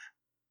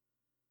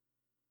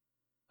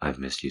 I've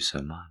missed you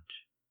so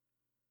much.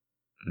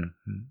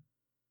 Come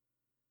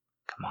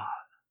on.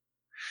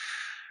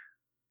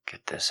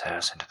 Get this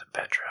ass into the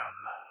bedroom.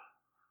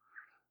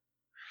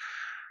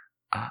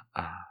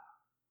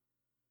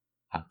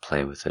 I'll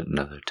play with it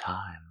another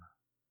time.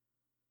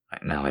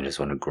 Right now I just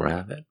want to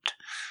grab it,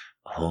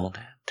 hold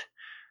it,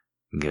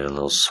 and get a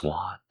little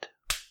swat.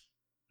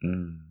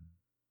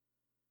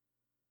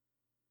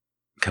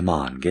 Come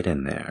on, get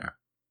in there.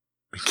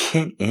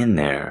 Get in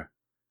there.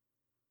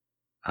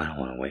 I don't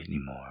want to wait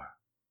anymore.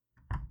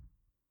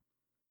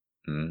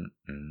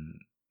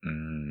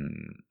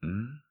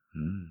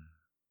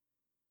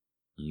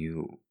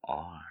 You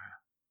are.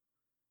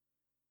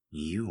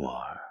 You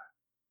are.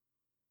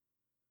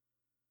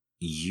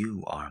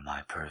 You are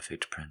my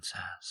perfect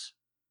princess.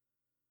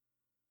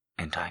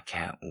 And I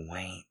can't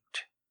wait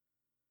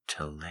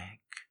to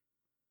lick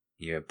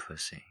your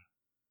pussy.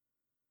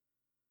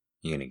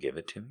 You gonna give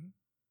it to me?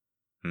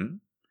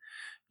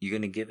 You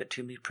gonna give it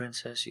to me,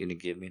 princess? You gonna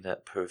give me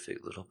that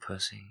perfect little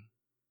pussy?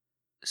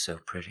 So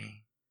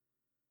pretty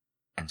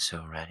and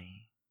so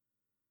ready.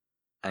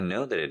 I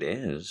know that it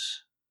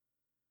is.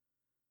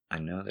 I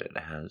know that it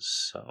has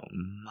so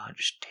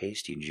much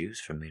tasty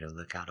juice for me to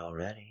lick out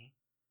already.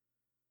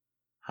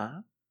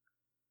 Huh?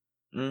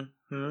 Will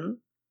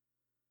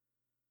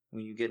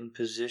you get in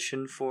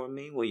position for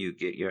me? Will you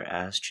get your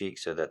ass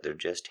cheeks so that they're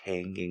just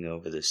hanging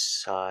over the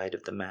side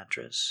of the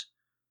mattress?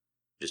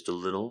 Just a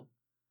little?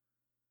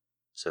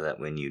 So that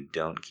when you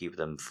don't keep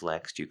them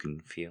flexed, you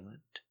can feel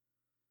it?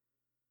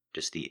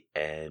 Just the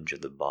edge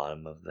of the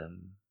bottom of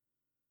them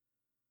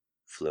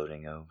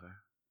floating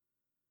over,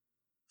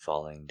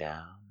 falling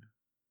down,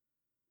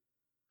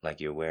 like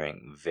you're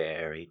wearing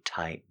very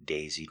tight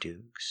Daisy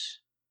Dukes.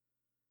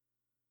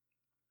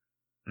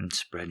 And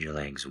spread your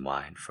legs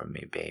wide for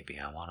me, baby.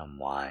 I want them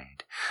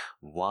wide.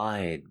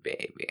 Wide,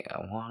 baby. I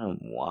want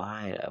them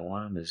wide. I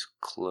want them as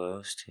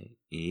close to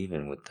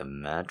even with the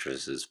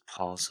mattress as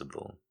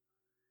possible.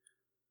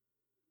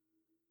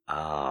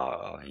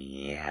 Oh,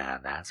 yeah,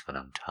 that's what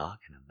I'm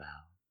talking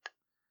about.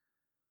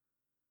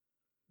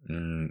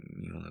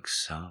 You look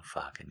so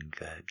fucking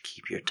good.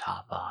 Keep your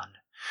top on.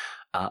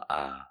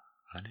 I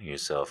know you're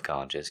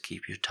self-conscious.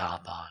 Keep your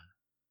top on.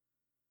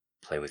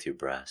 Play with your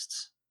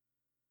breasts.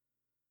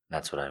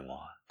 That's what I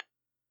want.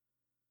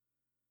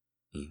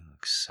 You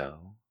look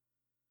so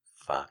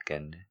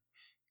fucking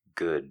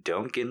good.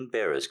 Don't get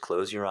embarrassed.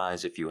 Close your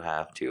eyes if you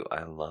have to.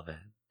 I love it.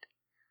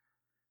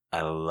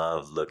 I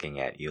love looking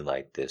at you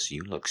like this.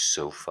 You look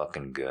so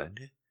fucking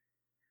good.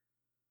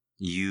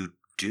 You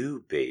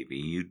do, baby.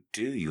 You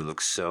do. You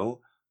look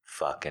so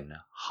fucking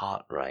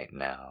hot right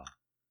now.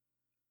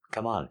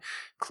 Come on.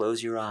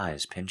 Close your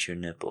eyes. Pinch your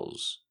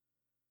nipples.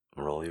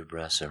 Roll your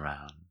breasts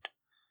around.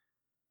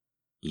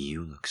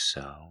 You look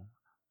so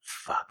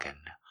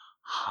fucking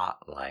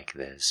hot like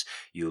this.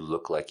 You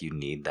look like you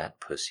need that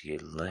pussy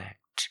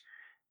licked.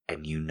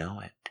 And you know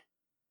it.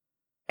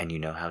 And you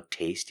know how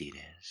tasty it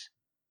is.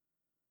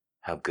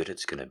 How good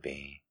it's gonna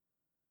be.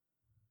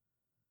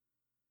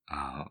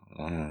 Oh,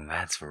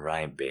 that's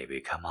right, baby.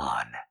 Come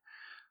on.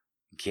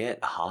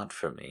 Get hot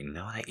for me.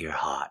 Know that you're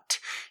hot.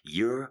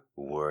 You're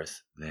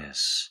worth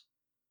this.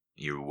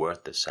 You're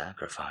worth the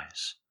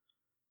sacrifice.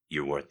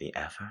 You're worth the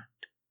effort.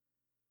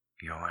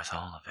 You're worth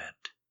all of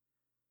it.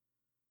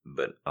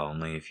 But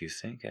only if you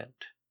think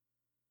it.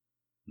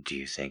 Do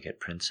you think it,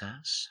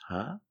 princess?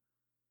 Huh?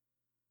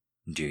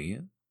 Do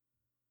you?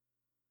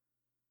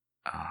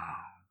 Oh,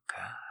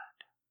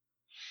 God.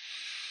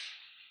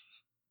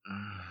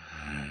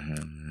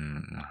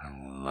 I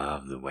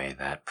love the way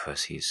that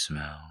pussy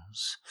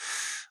smells.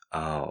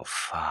 Oh,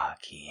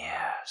 fuck,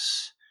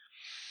 yes.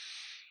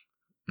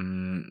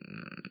 Baby,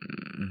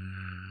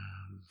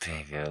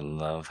 I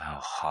love how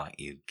hot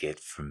you get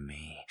from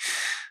me.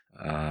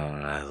 Oh,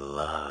 I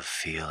love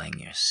feeling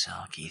your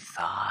silky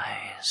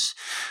thighs,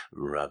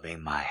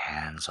 rubbing my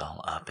hands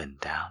all up and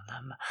down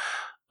them.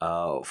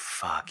 Oh,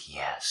 fuck,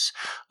 yes.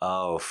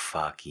 Oh,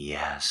 fuck,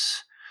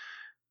 yes.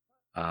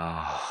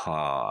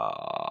 Oh,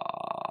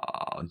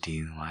 do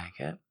you like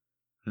it?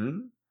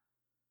 Do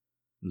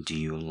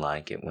you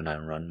like it when I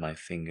run my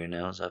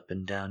fingernails up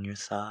and down your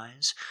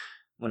thighs?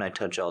 When I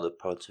touch all the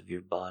parts of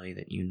your body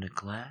that you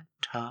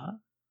neglect, huh?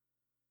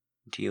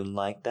 Do you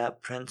like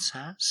that,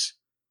 princess?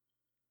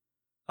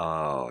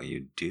 Oh,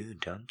 you do,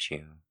 don't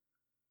you?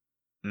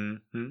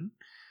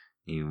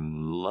 You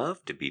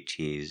love to be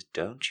teased,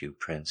 don't you,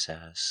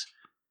 princess?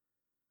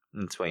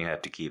 That's why you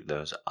have to keep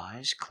those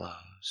eyes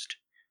closed.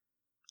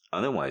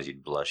 Otherwise,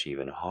 you'd blush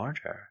even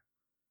harder.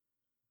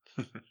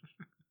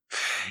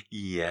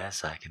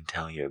 Yes, I can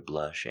tell you're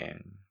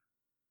blushing.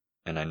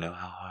 And I know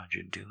how hard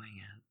you're doing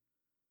it.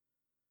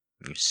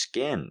 Your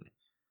skin,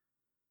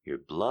 your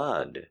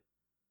blood, it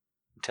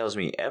tells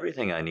me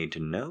everything I need to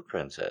know,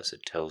 princess.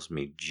 It tells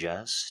me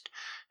just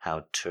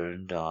how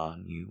turned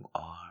on you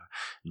are,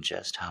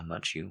 just how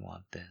much you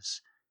want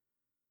this,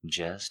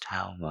 just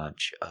how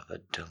much of a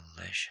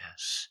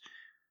delicious,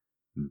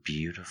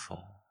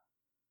 beautiful,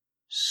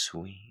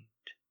 sweet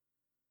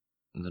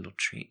little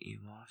treat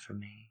you are for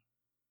me.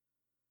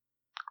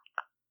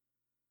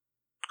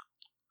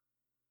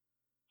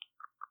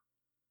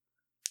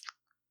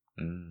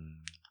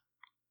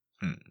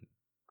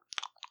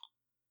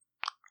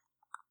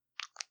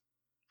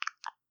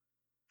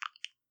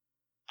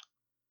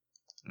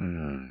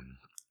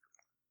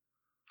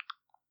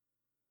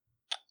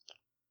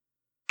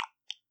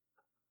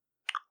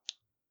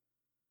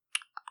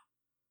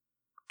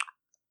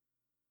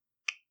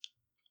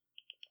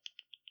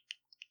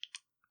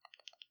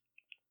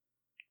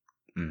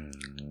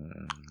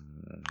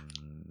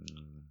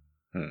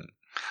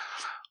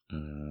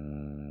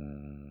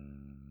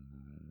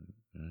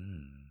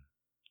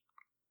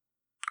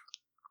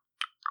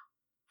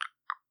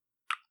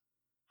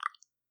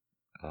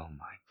 Oh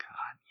my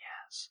God,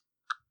 yes.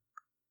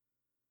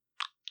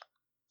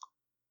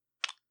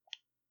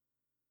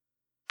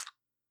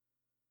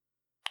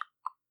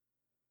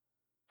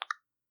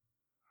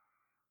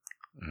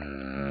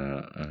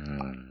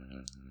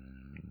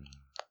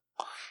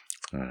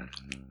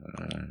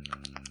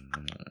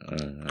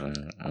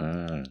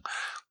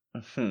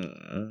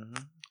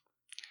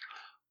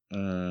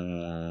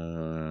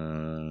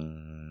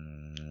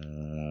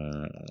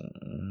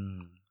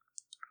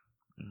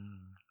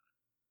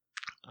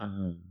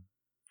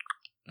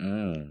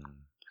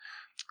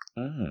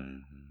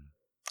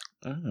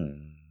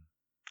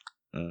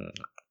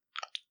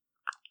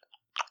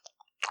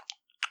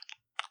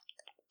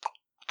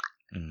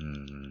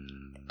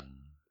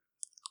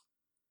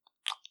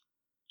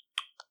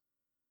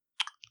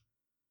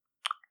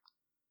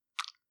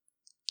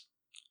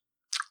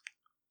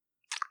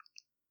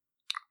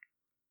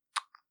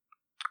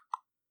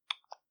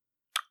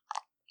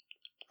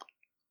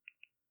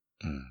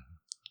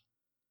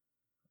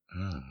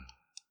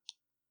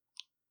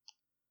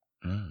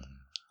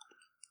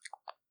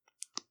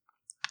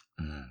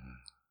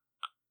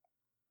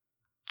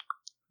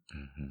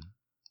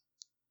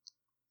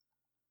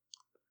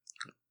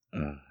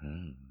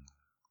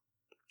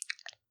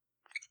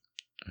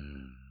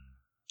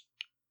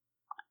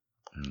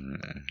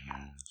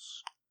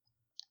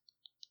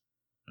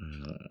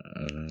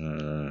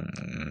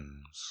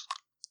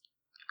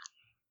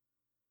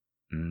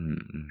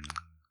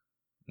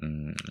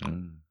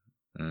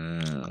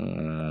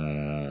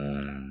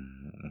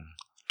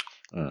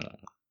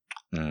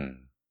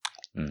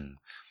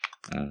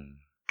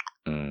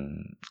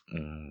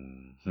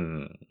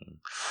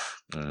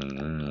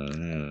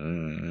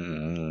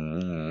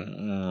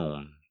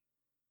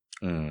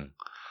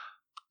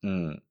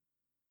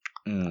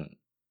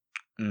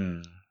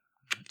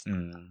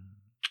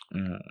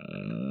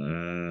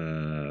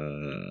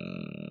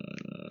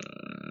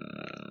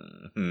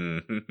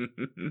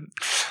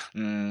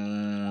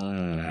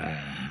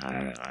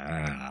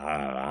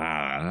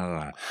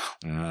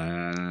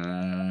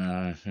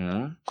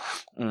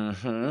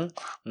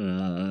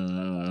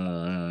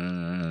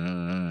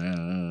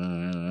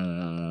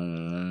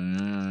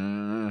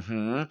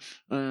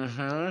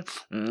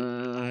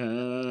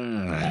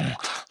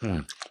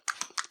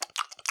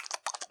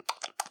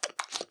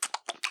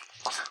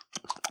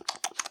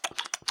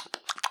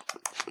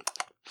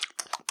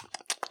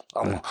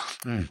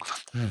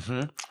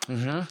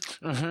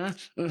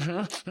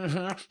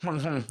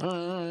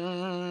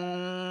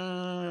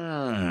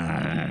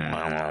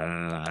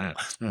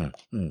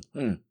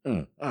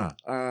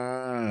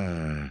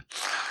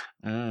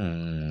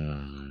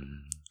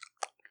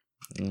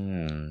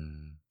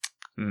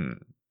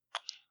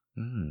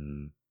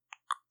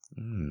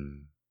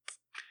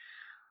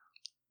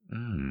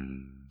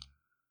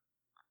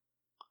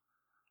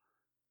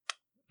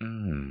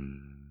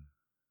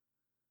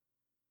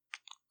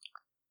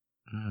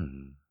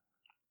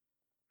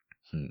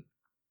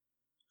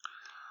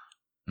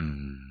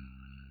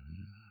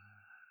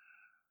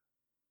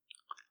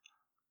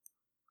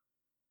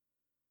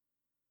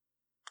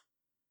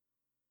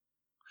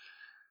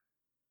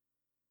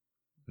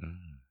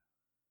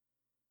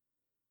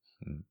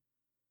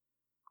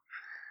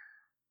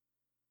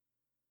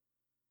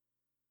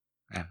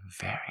 I'm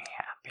very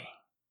happy.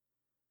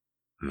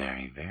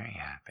 Very, very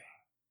happy.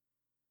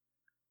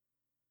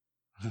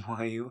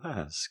 Why, you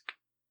ask?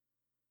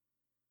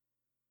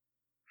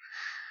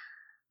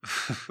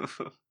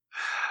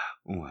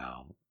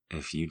 Well,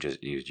 if you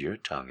just used your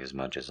tongue as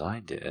much as I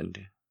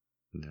did,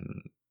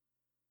 then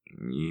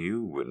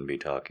you wouldn't be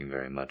talking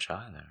very much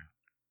either.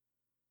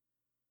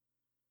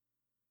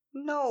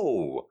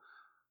 No!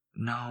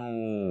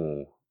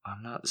 No!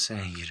 I'm not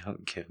saying you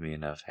don't give me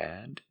enough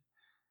head.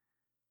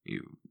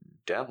 You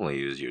definitely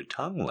use your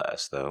tongue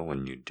less, though,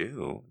 when you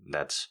do.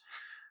 That's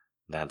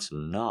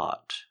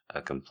not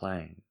a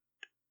complaint.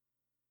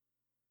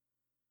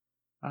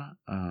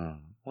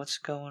 What's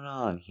going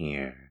on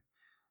here?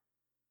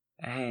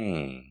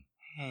 Hey.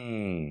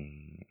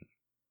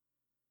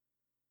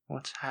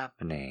 What's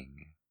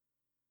happening?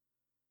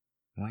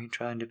 Why are you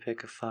trying to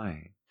pick a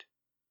fight?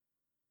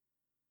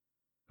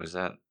 Was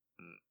that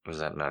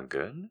not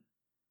good?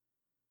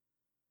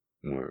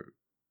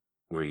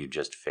 Were you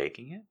just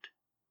faking it?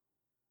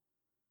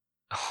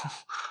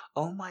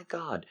 Oh my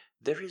God,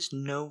 there is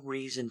no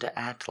reason to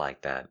act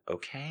like that,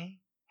 okay?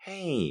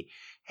 Hey,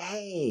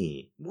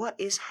 what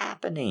is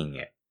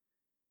happening?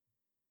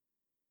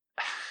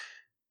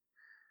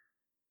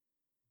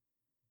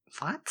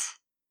 What?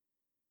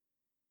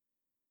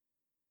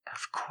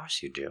 Of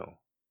course you do.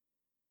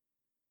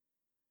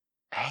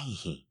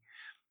 Hey,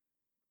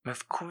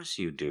 of course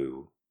you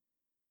do.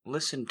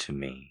 Listen to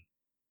me.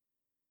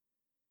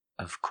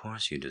 Of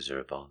course you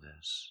deserve all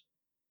this.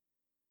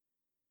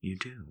 You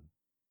do.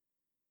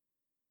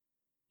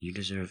 You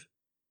deserve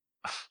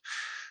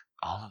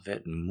all of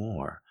it and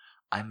more.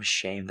 I'm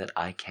ashamed that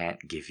I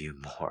can't give you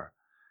more.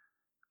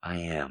 I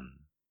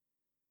am.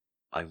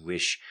 I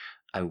wish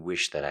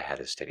that I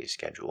had a steady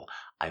schedule.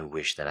 I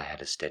wish that I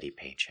had a steady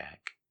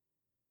paycheck.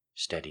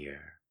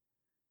 Steadier.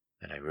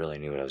 That I really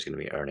knew what I was going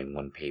to be earning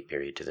one pay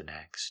period to the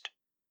next.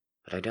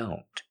 But I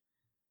don't.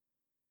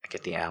 I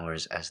get the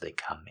hours as they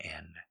come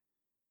in.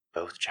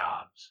 Both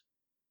jobs.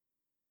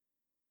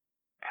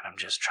 And I'm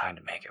just trying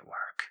to make it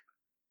work.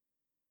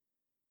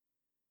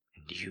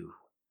 And you,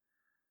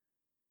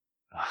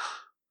 well,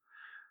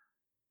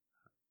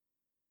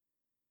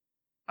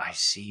 I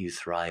see you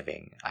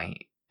thriving. I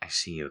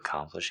see you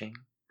accomplishing.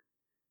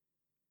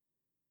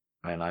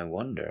 And I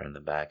wonder in the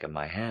back of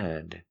my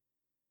head,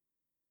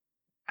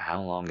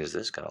 how long is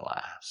this going to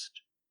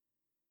last?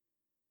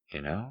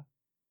 You know?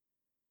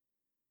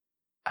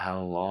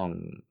 How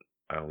long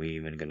are we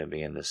even going to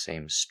be in the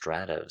same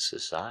strata of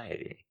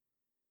society?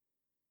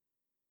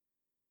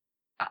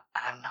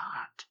 I'm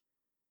not.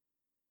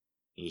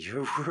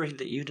 You're worried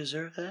that you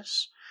deserve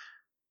this?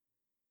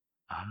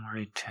 I'm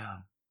worried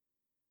too.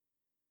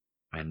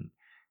 And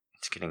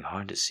it's getting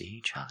hard to see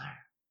each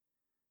other.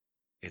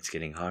 It's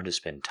getting hard to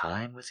spend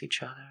time with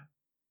each other.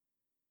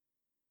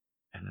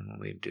 And then when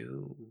we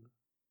do,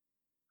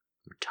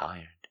 we're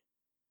tired.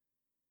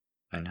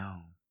 I know.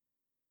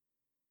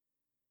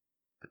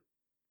 But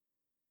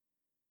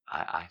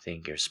I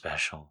think you're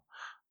special.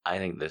 I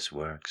think this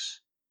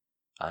works.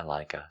 I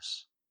like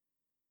us.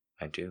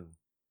 I do.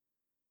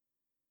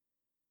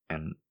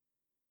 And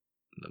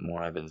the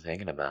more I've been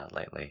thinking about it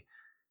lately,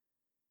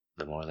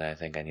 the more that I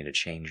think I need to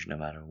change no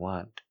matter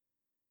what.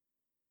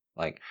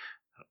 Like,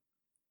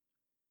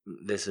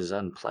 this is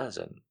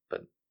unpleasant,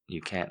 but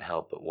you can't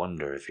help but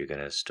wonder if you're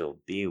going to still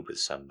be with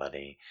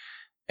somebody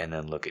and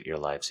then look at your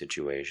life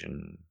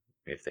situation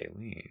if they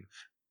leave.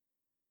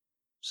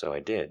 So I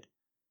did.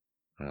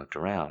 I looked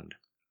around,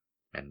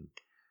 and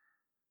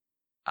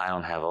I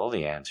don't have all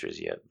the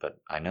answers yet, but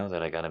I know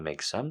that I gotta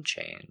make some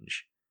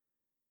change.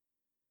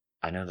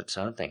 I know that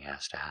something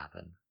has to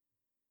happen.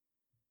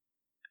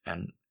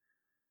 And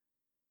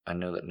I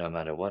know that no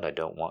matter what, I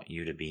don't want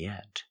you to be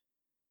it.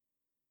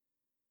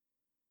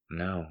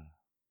 No.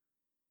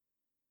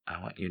 I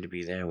want you to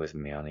be there with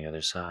me on the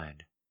other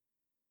side.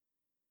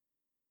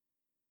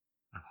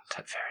 I want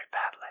that very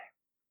badly.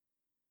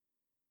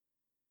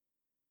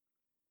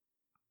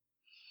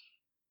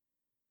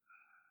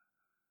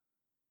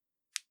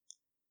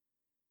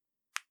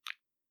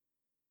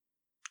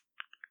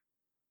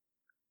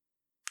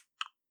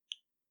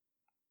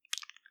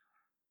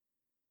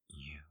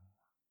 You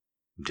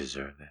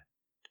deserve it.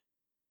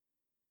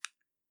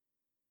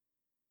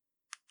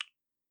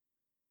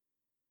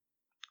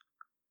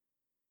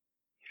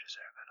 You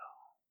deserve it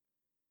all.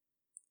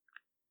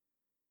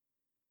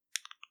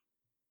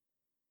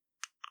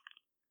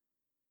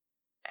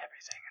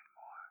 Everything and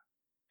more.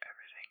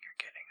 Everything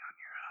you're getting on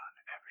your own.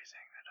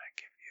 Everything that I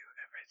give you.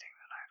 Everything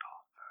that I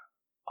offer.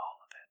 All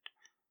of it.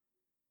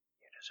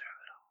 You deserve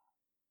it all.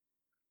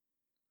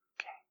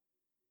 Okay?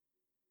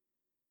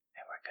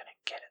 And we're gonna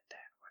get it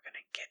there. We're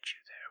gonna get you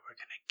there. We're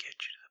gonna get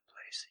you to the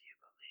place that you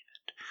believe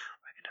it.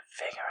 We're gonna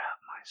figure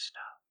out my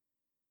stuff.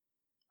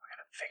 We're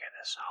gonna figure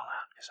this all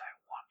out because I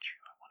want you.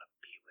 I want to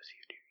be with you.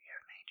 Do you hear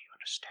me? Do you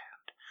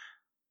understand?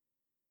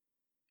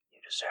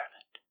 You deserve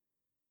it.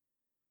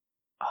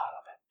 All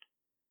of it.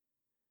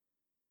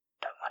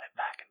 Don't let it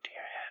back into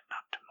your head.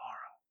 Not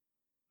tomorrow.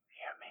 You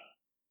hear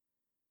me?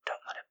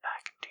 Don't let it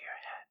back into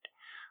your head.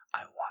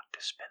 I want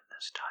to spend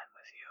this time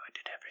with you. I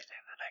did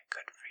everything that I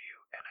could for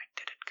you, and I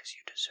did it because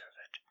you deserve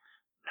it.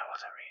 No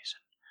other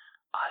reason.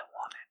 I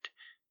want it,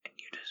 and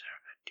you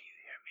deserve it. Do you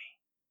hear me?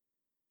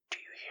 Do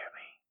you hear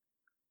me?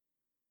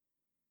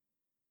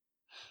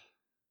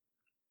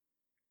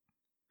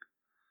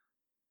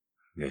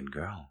 Good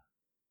girl.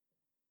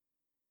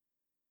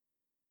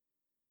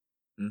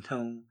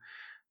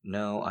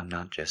 No, I'm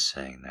not just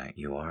saying that.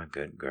 You are a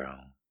good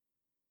girl.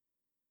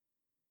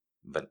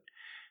 But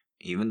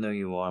even though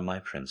you are my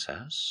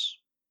princess,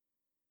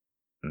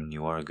 and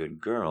you are a good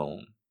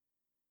girl,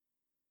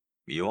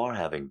 you are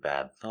having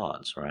bad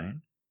thoughts,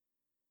 right?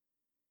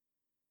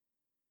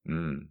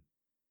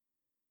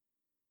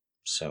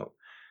 So,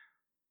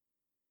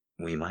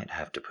 we might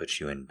have to put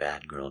you in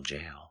bad girl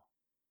jail.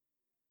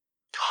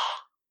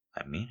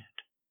 I mean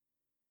it.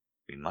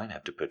 We might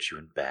have to put you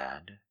in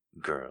bad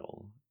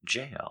girl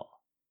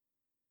jail.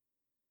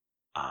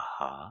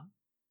 Uh-huh.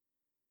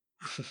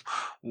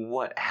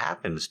 What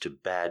happens to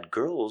bad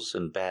girls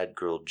in bad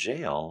girl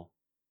jail?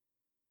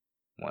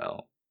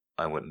 Well,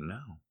 I wouldn't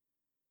know.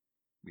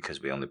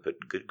 Because we only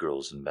put good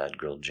girls in bad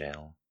girl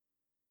jail.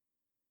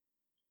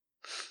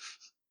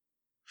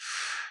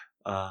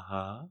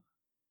 Uh-huh.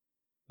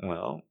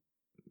 Well,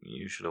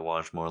 you should have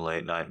watched more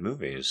late night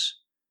movies.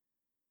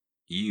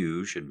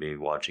 You should be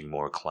watching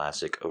more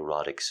classic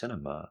erotic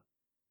cinema.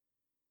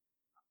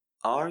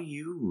 Are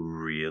you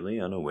really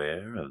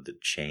unaware of the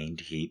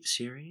Chained Heat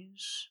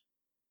series?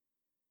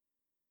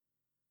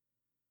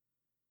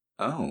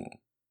 Oh,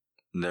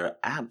 they're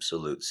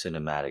absolute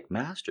cinematic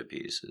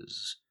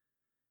masterpieces.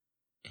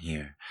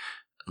 Here,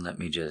 let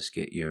me just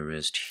get your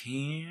wrist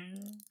here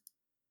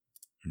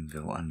and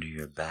go under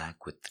your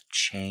back with the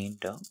chain.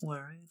 Don't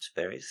worry, it's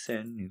very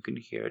thin. You can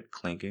hear it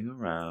clinking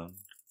around.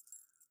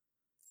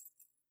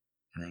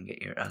 And then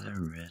get your other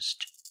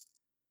wrist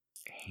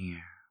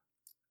here.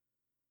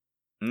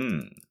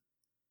 And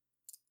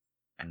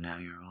now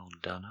you're all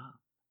done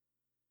up.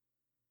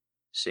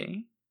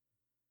 See?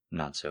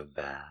 Not so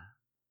bad.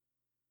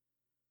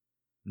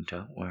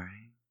 Don't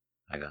worry.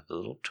 I got the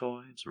little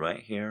toys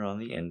right here on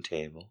the end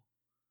table.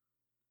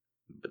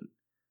 But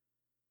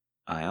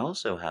I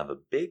also have a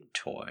big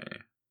toy.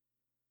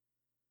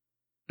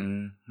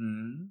 Don't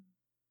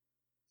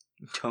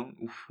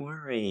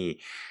worry.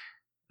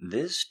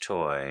 This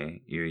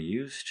toy you're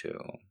used to.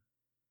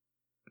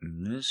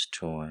 This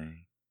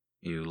toy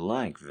you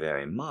like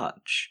very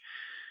much.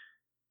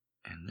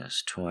 And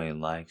this toy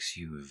likes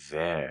you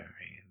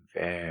very,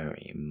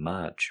 very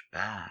much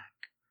back.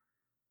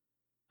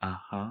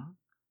 Uh-huh.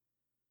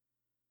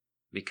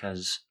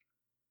 Because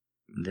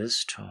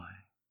this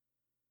toy,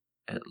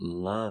 it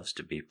loves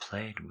to be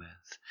played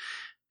with,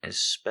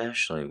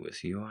 especially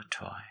with your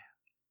toy.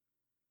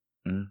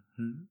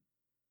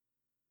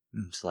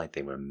 It's like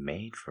they were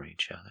made for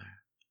each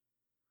other.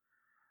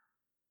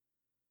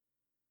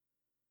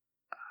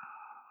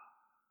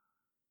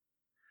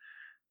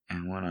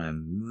 And when I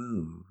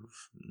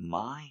move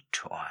my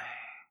toy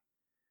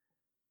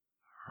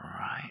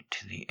right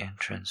to the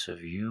entrance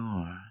of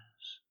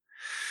yours,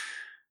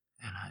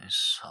 and I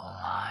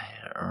slide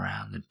it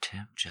around the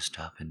tip, just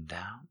up and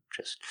down,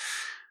 just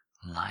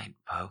light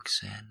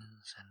pokes in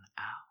and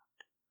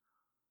out.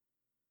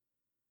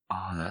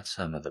 Oh, that's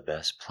some of the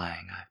best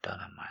playing I've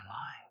done in my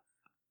life.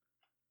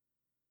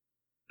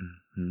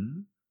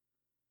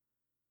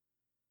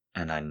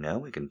 And I know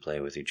we can play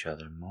with each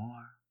other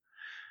more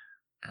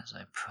as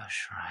I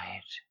push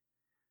right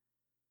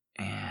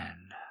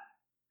in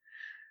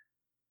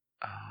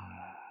Oh.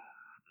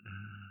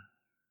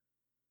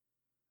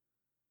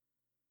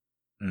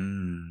 Mm.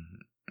 Mm.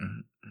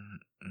 Mm.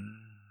 Mm.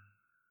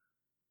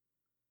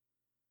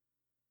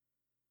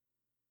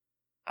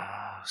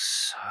 Oh,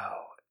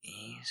 so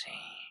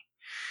easy.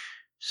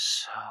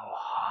 So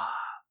hot.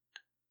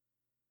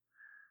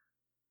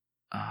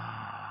 Oh,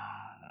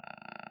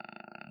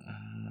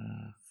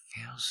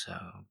 feels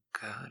so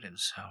good and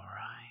so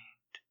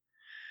right.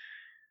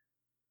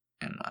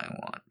 And I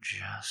want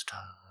just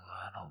a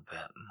little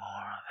bit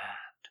more of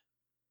it.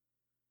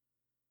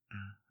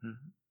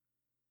 Mm-hmm.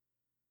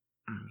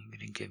 Are you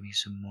gonna give me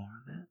some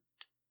more of it?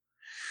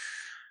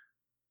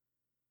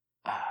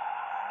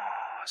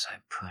 Oh, as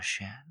I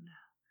push in.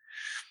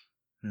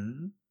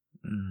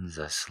 As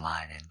I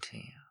slide into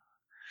you.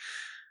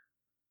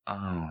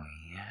 Oh,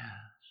 yes.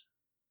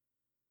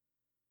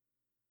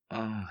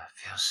 Oh, that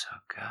feels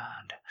so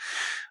good.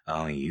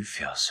 Oh, you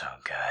feel so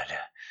good.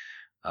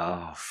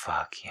 Oh,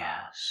 fuck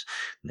yes.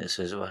 This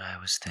is what I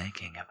was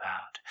thinking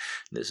about.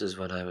 This is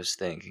what I was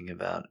thinking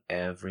about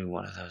every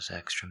one of those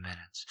extra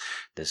minutes.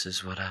 This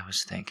is what I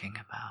was thinking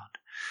about.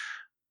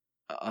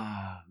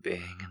 Oh,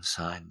 being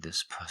inside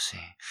this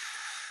pussy.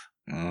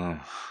 Oh,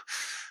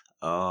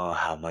 oh,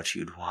 how much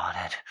you'd want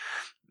it.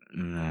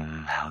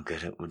 How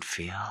good it would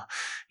feel.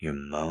 Your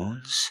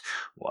moans,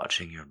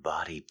 watching your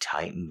body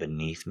tighten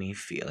beneath me,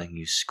 feeling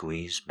you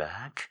squeeze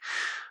back.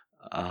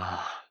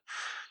 Oh,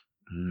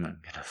 I'm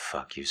gonna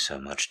fuck you so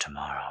much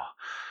tomorrow.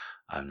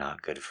 I'm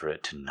not good for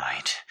it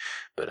tonight,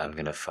 but I'm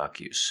gonna fuck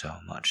you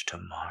so much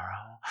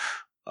tomorrow.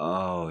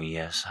 Oh,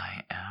 yes,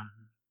 I am.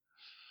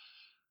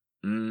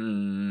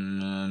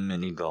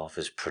 Mini golf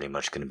is pretty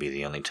much going to be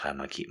the only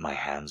time I keep my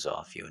hands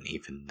off you, and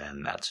even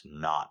then, that's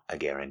not a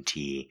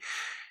guarantee.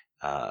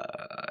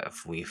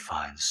 If we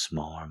find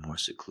smaller, more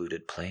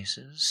secluded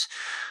places,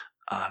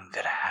 I'm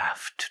gonna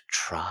have to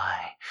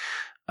try.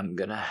 I'm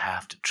gonna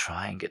have to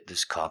try and get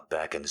this cock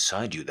back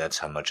inside you. That's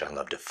how much I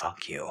love to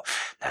fuck you.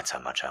 That's how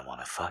much I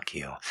want to fuck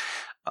you.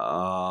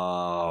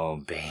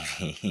 Oh,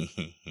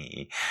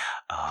 baby.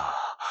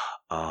 Oh,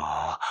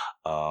 oh,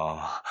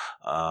 oh,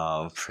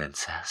 oh,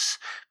 princess,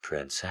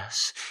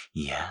 princess.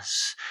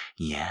 Yes,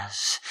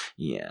 yes,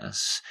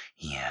 yes,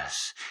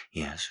 yes,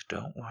 yes.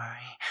 Don't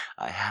worry.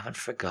 I haven't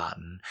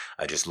forgotten.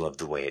 I just love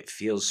the way it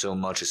feels so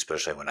much,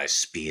 especially when I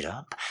speed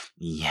up.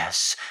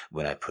 Yes,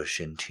 when I push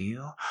into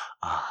you.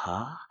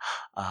 Uh-huh,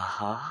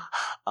 uh-huh,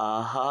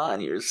 uh-huh.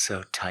 And you're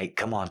so tight.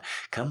 Come on,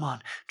 come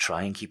on.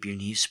 Try and keep your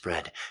knees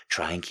spread.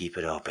 Try and keep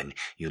it open.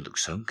 You look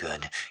so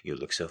good. You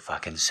look so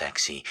fucking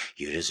sexy.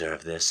 You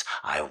deserve this.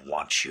 I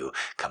want you.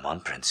 Come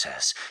on,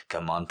 princess.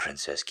 Come on,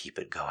 princess. Keep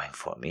it going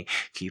for me.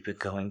 Keep it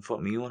going for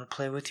me. You want to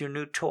play with your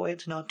new toy?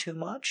 It's not too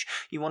much.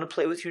 You want to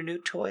play with your new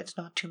toy? It's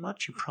not too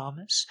much. You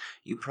promise?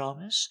 You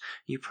promise?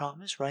 You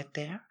promise? Right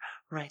there?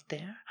 Right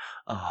there?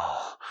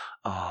 Oh,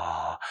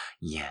 oh,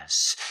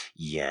 yes,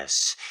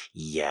 yes,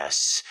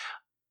 yes.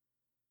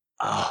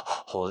 Oh,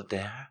 hold it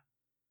there.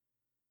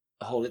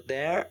 Hold it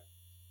there.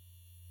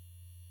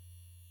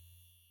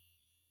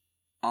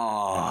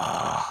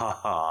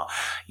 Oh,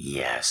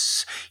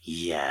 yes,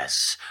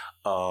 yes.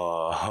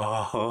 Oh,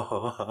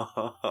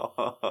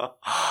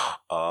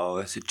 oh,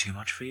 is it too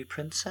much for you,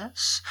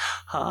 princess?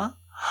 Huh?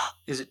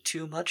 Is it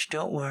too much?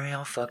 Don't worry,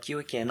 I'll fuck you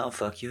again, I'll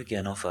fuck you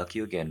again, I'll fuck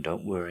you again.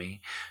 Don't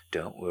worry,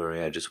 don't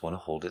worry, I just want to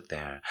hold it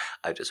there.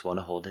 I just want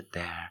to hold it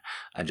there.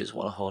 I just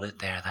want to hold it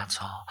there,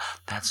 that's all.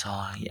 That's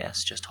all,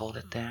 yes, just hold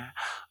it there.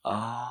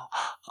 Oh,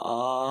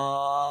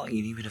 oh,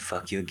 you need me to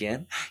fuck you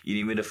again? You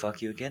need me to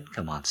fuck you again?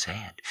 Come on, say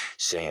it.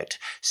 Say it.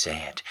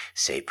 Say it.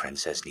 Say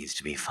princess needs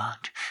to be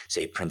fucked.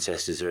 Say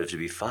princess deserves to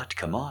be fucked.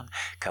 Come on.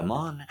 Come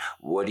on.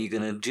 What are you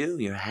gonna do?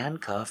 You're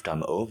handcuffed.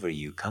 I'm over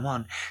you. Come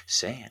on.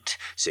 Say it.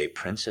 Say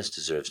princess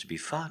deserves to be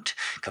fucked.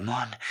 Come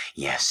on.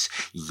 Yes.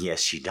 Yes,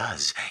 she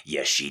does.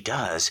 Yes, she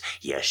does.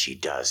 Yes, she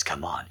does.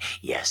 Come on.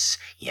 Yes.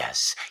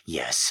 Yes.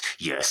 Yes.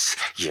 Yes.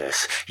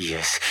 Yes.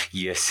 Yes.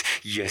 Yes.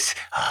 Yes.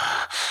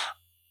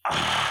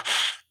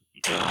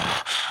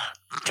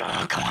 Come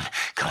on, come on.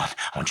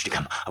 I want you to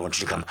come. I want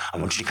you to come. I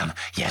want you to come.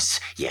 Yes,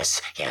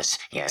 yes, yes,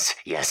 yes,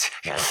 yes,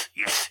 yes,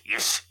 yes,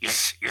 yes,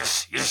 yes,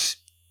 yes, yes.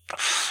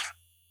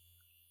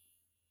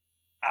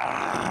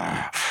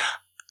 Ah,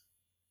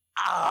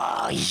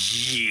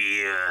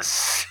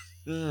 yes.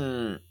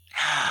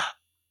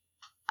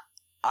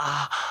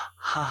 Ah,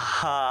 ha,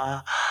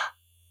 ha.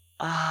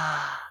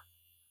 Ah,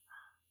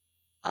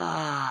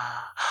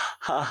 ah,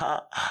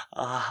 ha,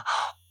 ha.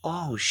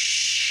 Oh,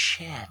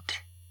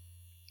 shit.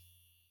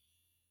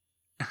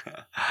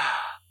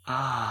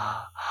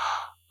 Ah,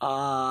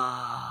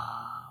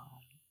 ah.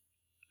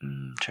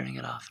 Turning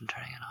it off. I'm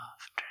turning it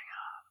off. I'm turning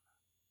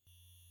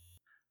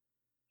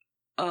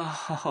it off.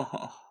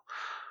 Oh,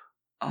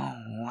 oh,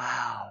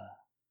 wow.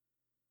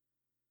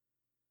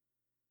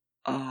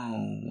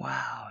 Oh,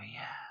 wow,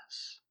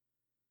 yes.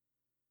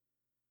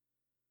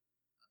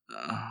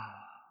 Oh,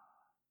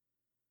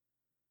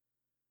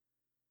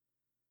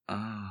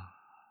 oh,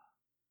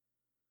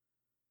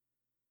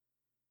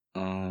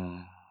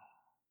 oh.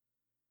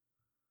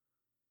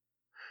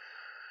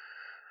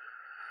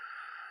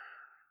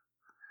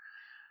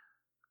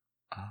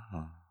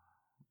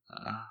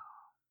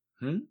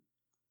 Hmm?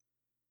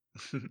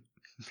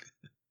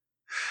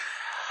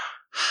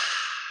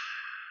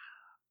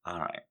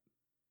 Alright.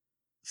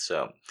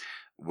 So,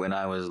 when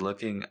I was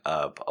looking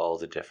up all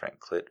the different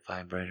clit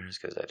vibrators,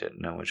 because I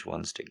didn't know which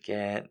ones to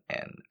get,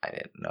 and I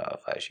didn't know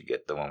if I should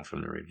get the one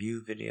from the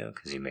review video,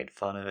 because he made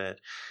fun of it,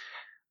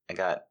 I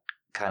got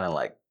kind of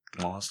like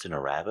lost in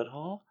a rabbit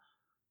hole.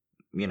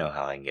 You know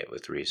how I can get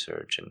with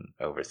research and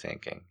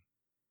overthinking.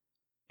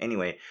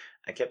 Anyway,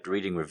 I kept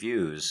reading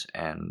reviews,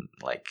 and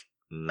like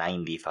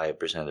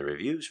 95% of the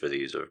reviews for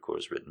these are, of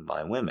course, written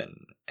by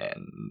women,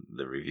 and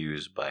the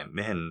reviews by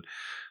men,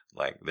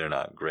 like, they're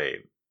not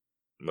great.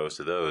 Most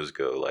of those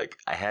go like,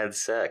 I had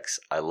sex,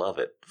 I love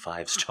it,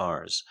 5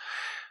 stars.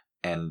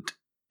 And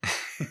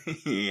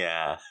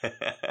yeah.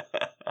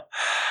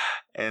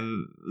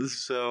 And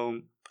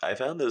so I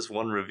found this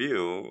one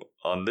review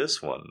on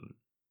this one,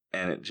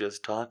 and it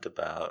just talked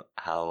about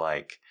how,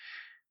 like,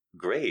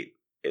 great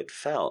it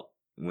felt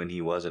when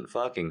he wasn't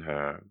fucking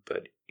her,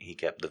 but he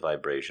kept the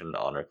vibration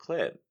on her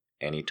clit.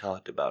 And he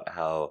talked about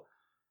how,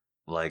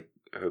 like,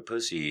 her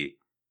pussy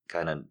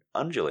kind of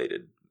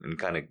undulated and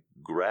kind of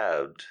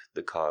grabbed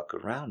the cock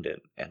around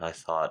it. And I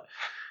thought,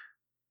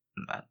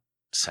 that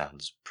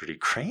sounds pretty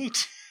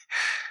great.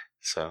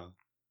 So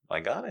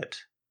I got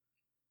it.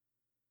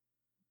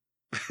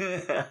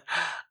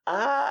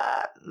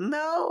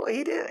 No,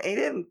 he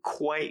didn't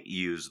quite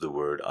use the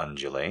word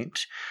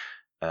undulate.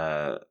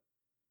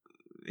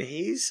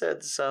 He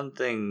said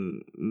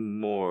something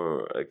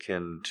more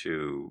akin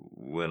to,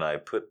 when I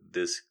put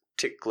this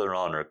tickler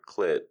on her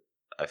clit,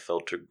 I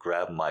felt her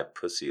grab my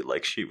pussy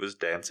like she was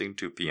dancing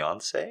to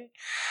Beyonce.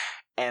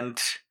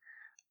 And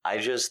I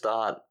just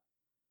thought,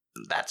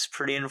 that's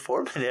pretty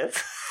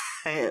informative.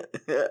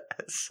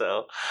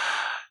 So,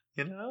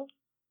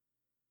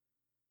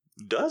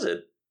 does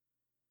it?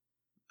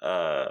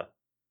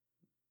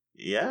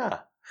 Yeah.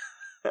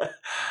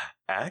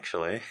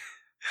 Actually,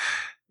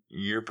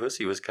 your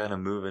pussy was kind of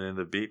moving in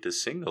the beat to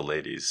Single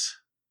Ladies.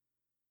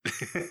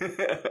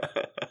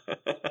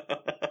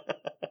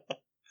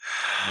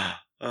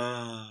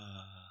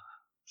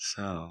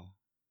 So,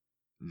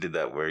 did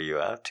that wear you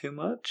out too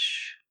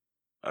much?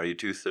 Are you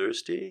too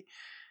thirsty?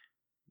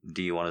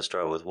 Do you want to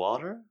start with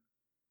water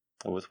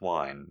or with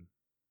wine?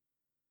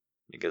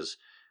 Because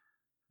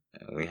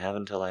we have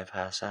until I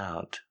pass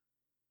out,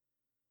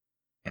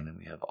 and then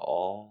we have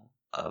all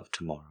of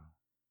tomorrow.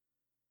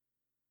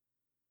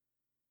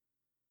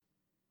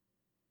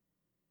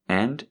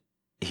 And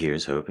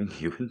here's hoping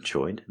you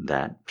enjoyed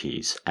that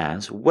piece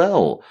as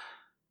well.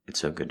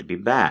 It's so good to be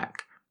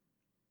back.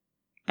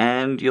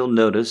 And you'll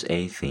notice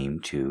a theme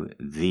to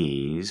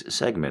these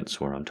segments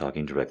where I'm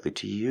talking directly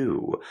to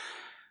you.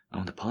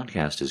 Oh, the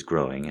podcast is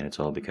growing, and it's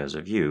all because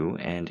of you.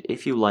 And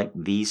if you like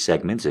these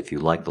segments, if you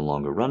like the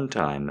longer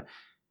runtime,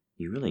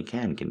 you really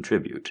can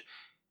contribute.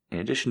 In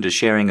addition to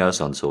sharing us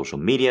on social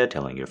media,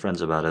 telling your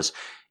friends about us,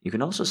 you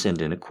can also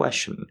send in a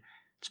question.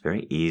 It's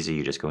very easy.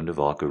 You just go into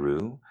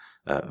Vocaroo,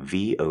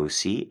 VOCAROO.com,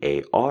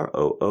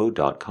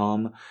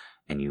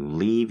 and you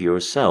leave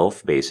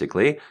yourself,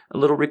 basically, a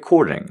little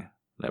recording.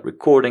 That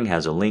recording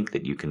has a link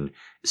that you can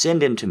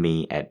send in to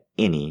me at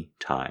any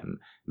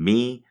time.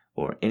 Me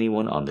or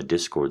anyone on the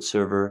Discord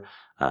server,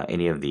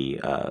 any of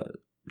the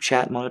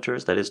chat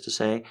monitors, that is to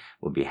say,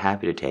 will be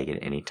happy to take it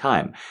at any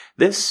time.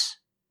 This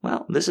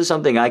is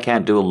something I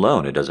can't do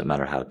alone. It doesn't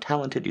matter how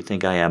talented you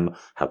think I am,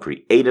 how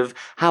creative,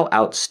 how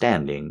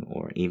outstanding,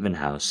 or even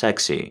how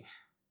sexy.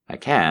 I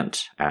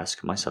can't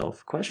ask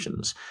myself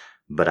questions,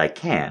 but I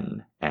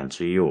can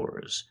answer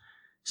yours.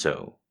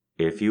 So,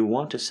 if you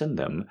want to send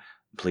them,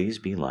 please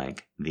be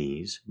like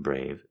these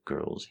brave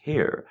girls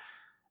here.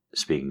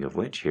 Speaking of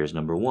which, here's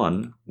number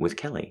 1 with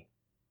Kelly.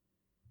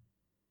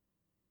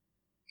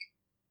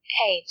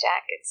 Hey,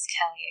 Jack, it's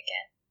Kelly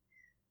again.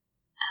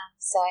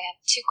 So I have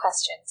 2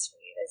 questions for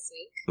you this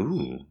week.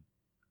 Ooh.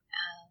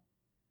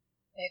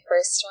 My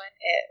first one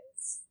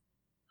is,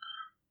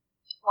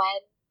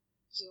 when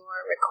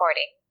you're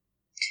recording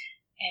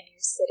and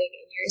you're sitting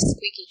in your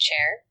squeaky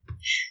chair,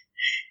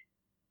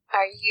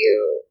 are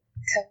you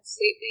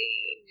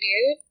completely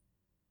nude,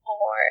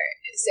 or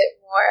is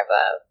it more of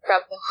a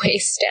from the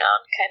waist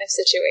down kind of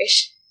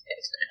situation?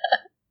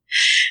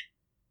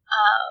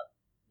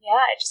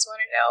 Yeah, I just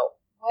want to know,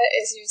 what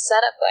is your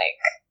setup like?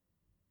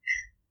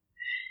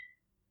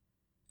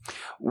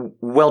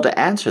 Well, to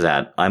answer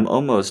that, I'm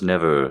almost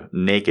never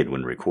naked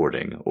when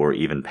recording, or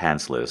even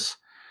pantsless.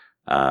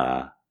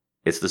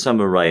 It's the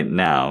summer right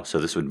now, so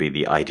this would be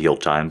the ideal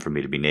time for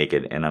me to be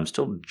naked, and I'm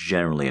still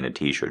generally in a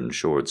t-shirt and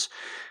shorts.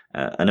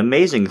 An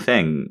amazing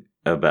thing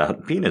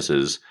about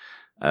penises,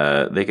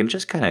 they can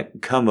just kind of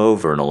come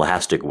over an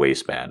elastic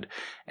waistband.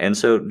 And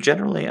so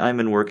generally I'm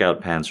in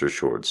workout pants or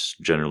shorts,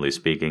 generally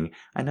speaking.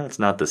 I know it's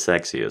not the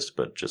sexiest,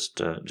 but just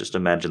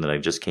imagine that I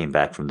just came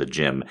back from the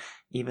gym,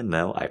 even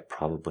though I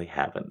probably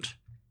haven't.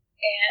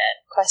 And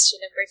question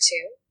number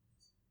 2.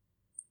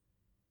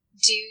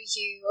 Do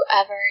you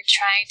ever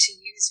try to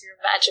use your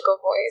magical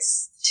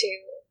voice to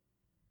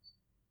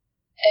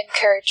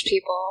encourage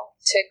people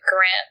to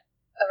grant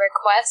a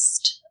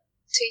request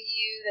to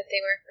you that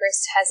they were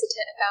first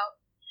hesitant about?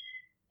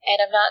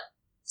 And I'm not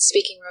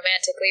speaking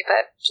romantically,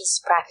 but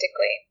just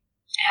practically.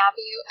 Have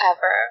you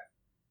ever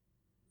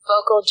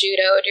vocal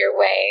judoed your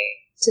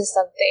way to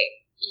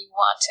something you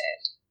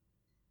wanted?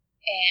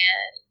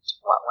 And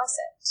what was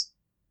it?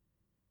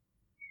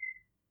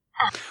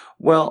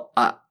 Well,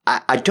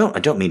 I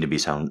don't mean to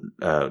sound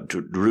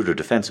rude or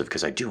defensive,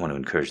 because I do want to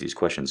encourage these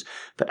questions.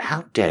 But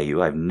how dare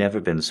you? I've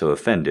never been so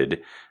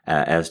offended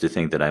as to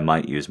think that I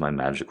might use my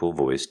magical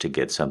voice to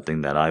get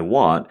something that I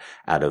want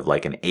out of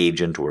like an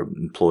agent or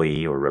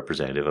employee or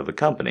representative of a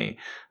company.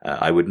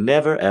 I would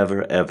never,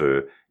 ever,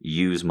 ever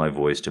use my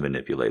voice to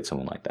manipulate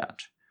someone like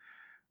that.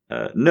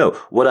 No,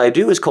 what I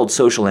do is called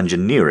social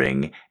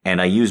engineering,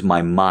 and I use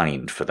my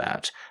mind for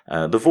that.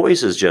 The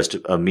voice is just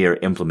a mere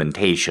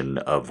implementation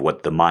of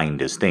what the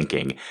mind is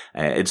thinking.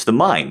 It's the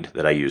mind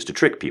that I use to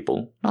trick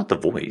people, not the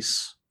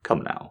voice.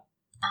 Come now.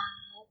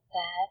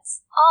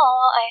 That's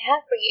all I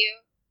have for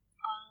you.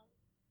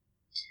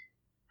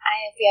 I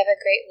hope you have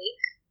a great week.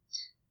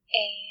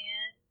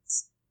 And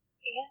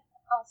yeah,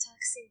 I'll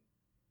talk soon.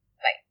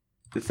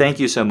 Bye. Thank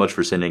you so much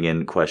for sending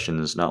in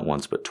questions, not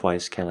once but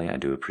twice, Kelly. I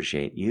do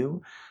appreciate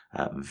you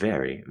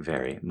very,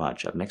 very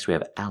much. Up next we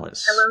have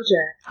Alice. Hello,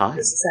 Jack. Hi.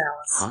 This is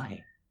Alice.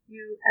 Hi.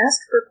 You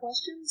asked for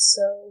questions,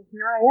 so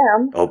here I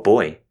am. Oh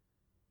boy.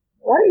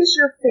 What is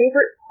your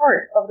favorite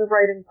part of the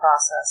writing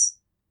process?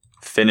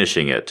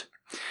 Finishing it.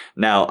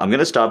 Now, I'm going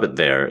to stop it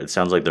there. It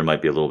sounds like there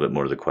might be a little bit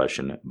more to the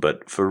question,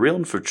 but for real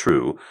and for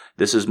true,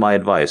 this is my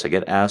advice. I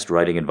get asked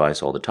writing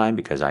advice all the time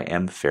because I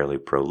am fairly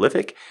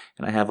prolific,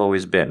 and I have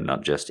always been,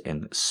 not just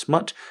in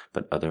smut,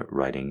 but other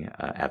writing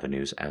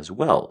avenues as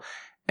well.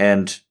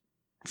 And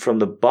from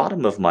the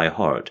bottom of my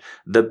heart,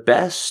 the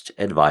best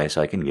advice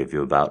I can give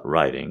you about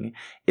writing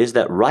is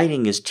that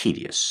writing is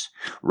tedious.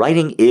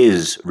 Writing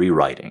is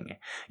rewriting.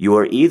 You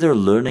are either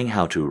learning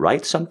how to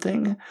write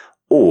something,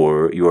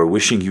 or you are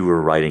wishing you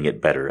were writing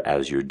it better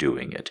as you're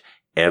doing it.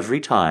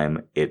 Every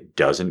time, it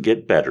doesn't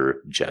get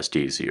better, just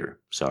easier.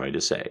 Sorry to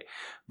say.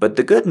 But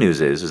the good news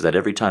is that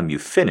every time you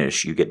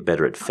finish, you get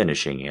better at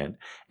finishing it,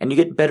 and you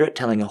get better at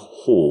telling a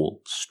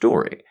whole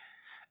story.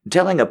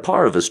 Telling a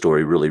part of a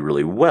story really,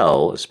 really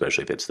well,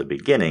 especially if it's the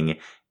beginning,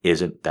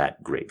 isn't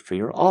that great for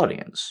your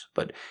audience.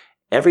 But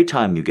every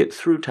time you get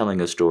through telling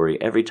a story,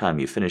 every time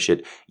you finish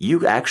it,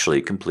 you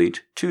actually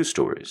complete two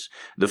stories.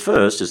 The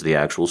first is the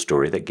actual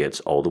story that gets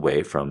all the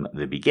way from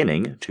the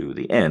beginning to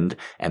the end,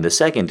 and the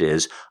second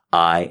is,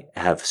 I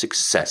have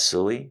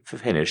successfully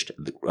finished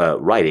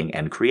writing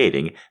and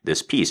creating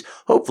this piece,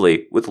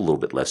 hopefully with a little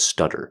bit less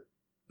stutter.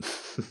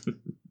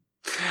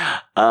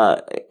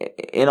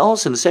 In all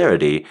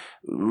sincerity,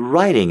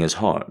 writing is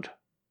hard.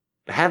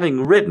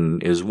 Having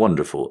written is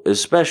wonderful,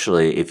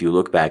 especially if you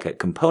look back at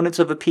components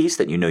of a piece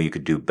that you know you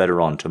could do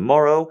better on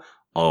tomorrow.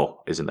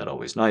 Oh, isn't that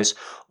always nice?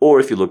 Or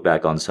if you look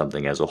back on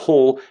something as a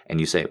whole and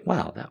you say,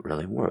 wow, that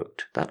really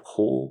worked. That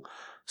whole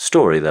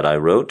story that I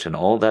wrote and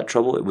all that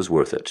trouble, it was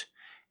worth it.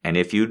 And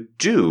if you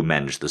do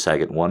manage the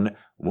second one,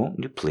 won't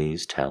you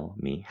please tell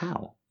me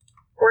how?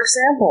 For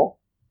example,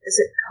 is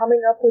it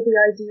coming up with the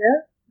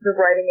idea, the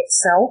writing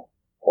itself,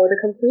 or the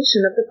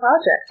completion of the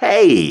project?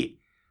 Hey!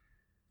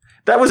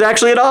 That was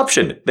actually an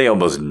option. They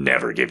almost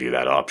never give you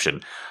that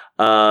option.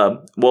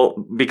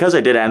 Well, because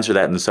I did answer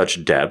that in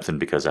such depth, and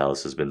because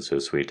Alice has been so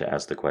sweet to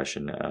ask the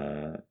question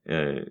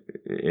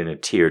in a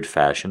tiered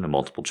fashion, a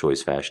multiple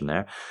choice fashion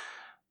there,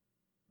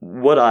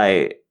 what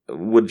I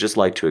would just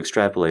like to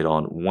extrapolate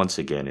on once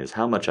again is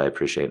how much I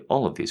appreciate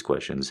all of these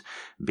questions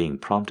being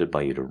prompted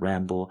by you to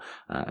ramble,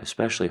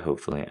 especially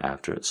hopefully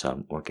after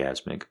some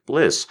orgasmic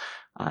bliss.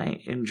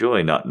 I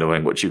enjoy not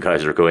knowing what you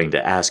guys are going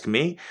to ask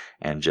me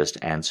and just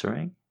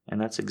answering. And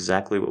that's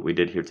exactly what we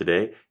did here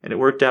today, and it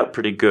worked out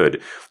pretty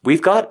good.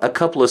 We've got a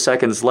couple of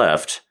seconds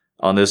left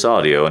on this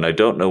audio, and I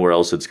don't know where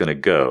else it's going to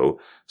go,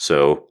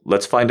 so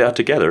let's find out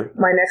together.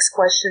 My next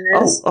question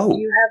is, do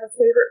you have a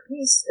favorite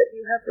piece that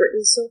you have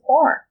written so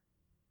far?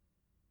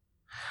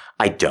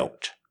 I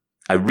don't.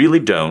 I really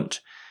don't,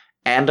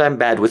 and I'm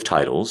bad with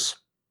titles.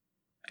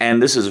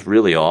 And this is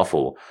really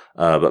awful,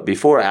 but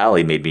before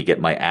Allie made me get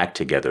my act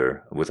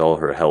together with all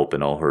her help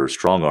and all her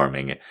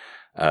strong-arming,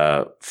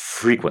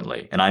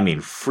 frequently, and I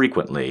mean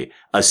frequently,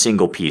 a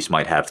single piece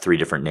might have 3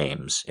 different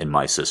names in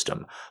my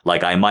system.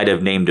 Like I might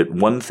have named it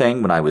one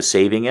thing when I was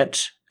saving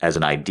it as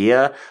an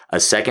idea, a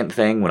second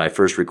thing when I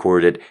first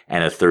recorded it,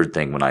 and a third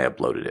thing when I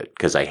uploaded it,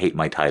 because I hate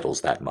my titles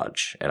that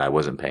much, and I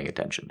wasn't paying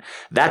attention.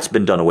 That's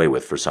been done away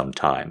with for some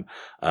time,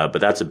 but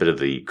that's a bit of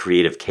the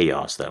creative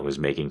chaos that I was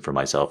making for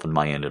myself on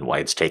my end, and why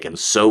it's taken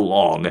so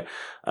long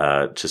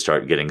to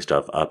start getting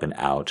stuff up and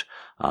out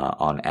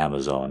on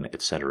Amazon,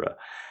 etc.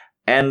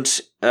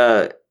 And,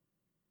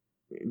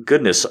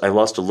 goodness, I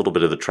lost a little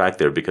bit of the track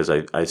there because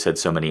I said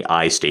so many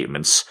I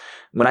statements.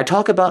 When I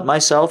talk about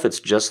myself, it's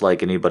just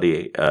like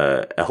anybody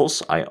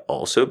else. I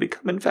also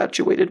become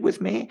infatuated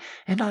with me,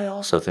 and I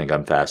also think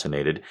I'm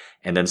fascinated.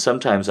 And then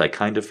sometimes I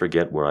kind of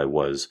forget where I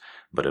was,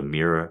 but a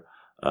mere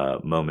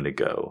moment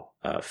ago.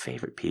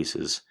 Favorite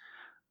pieces.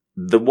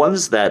 the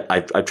ones that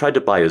I tried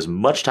to buy as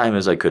much time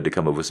as I could to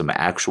come up with some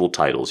actual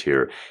titles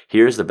here.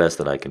 Here's the best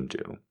that I can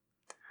do.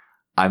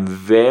 I'm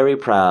very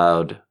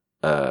proud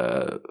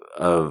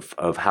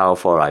of how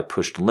far I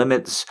pushed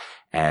limits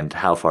and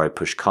how far I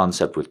pushed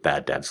concept with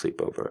Bad Dad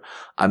Sleepover.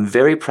 I'm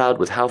very proud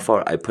with how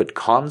far I put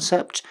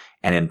concept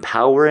and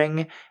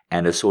empowering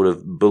and a sort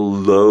of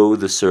below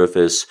the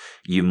surface,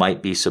 you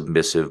might be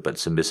submissive, but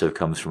submissive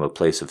comes from a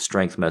place of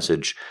strength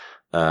message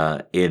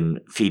in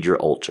Feed Your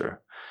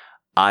Altar.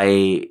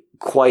 I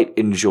quite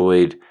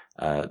enjoyed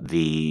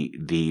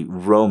the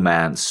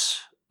romance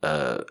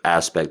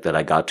aspect that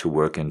I got to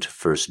work into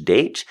First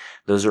Date.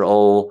 Those are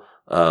all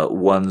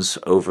ones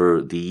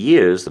over the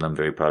years that I'm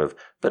very proud of.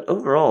 But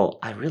overall,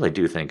 I really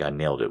do think I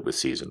nailed it with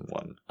season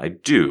 1. I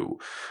do.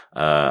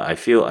 I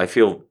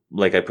feel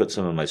like I put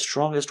some of my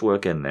strongest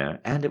work in there,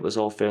 and it was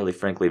all fairly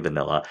frankly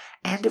vanilla,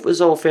 and it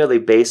was all fairly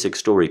basic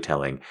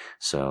storytelling.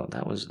 So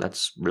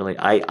that's really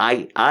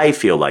I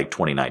feel like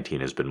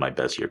 2019 has been my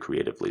best year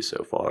creatively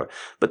so far.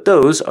 But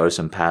those are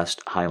some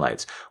past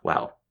highlights.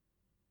 Wow.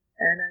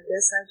 And I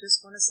guess I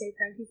just want to say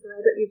thank you for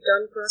all that you've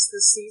done for us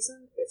this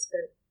season. It's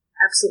been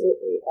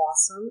absolutely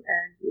awesome,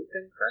 and you've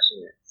been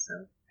crushing it.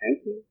 So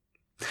thank you.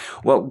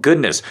 Well,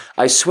 goodness,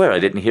 I swear I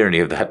didn't hear any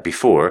of that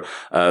before.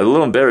 A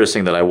little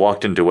embarrassing that I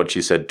walked into what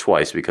she said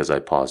twice because I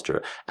paused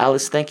her.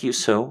 Alice, thank you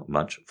so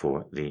much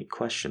for the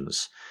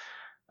questions.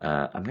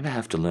 I'm going to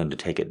have to learn to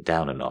take it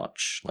down a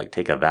notch, like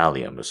take a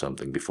Valium or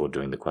something before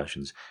doing the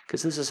questions,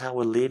 because this is how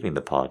we're leaving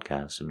the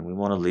podcast, and we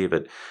want to leave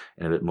it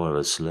in a bit more of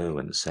a slow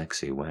and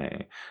sexy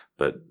way.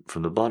 But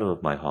from the bottom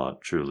of my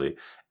heart, truly,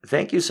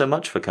 thank you so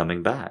much for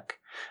coming back.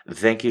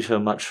 Thank you so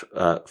much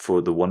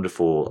for the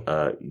wonderful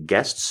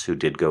guests who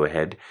did go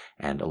ahead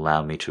and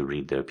allow me to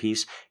read their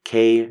piece.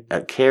 Care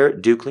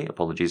Dukley,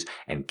 apologies,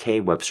 and K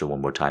Webster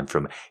one more time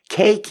from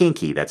K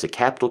Kinky. That's a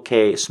capital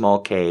K, small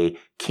k,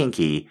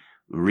 Kinky,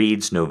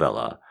 reads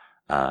novella.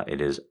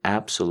 It is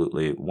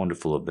absolutely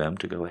wonderful of them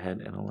to go ahead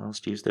and allow us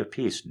to use their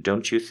piece.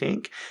 Don't you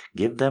think?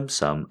 Give them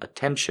some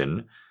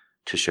attention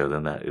to show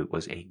them that it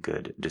was a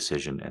good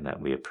decision and that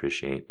we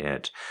appreciate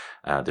it.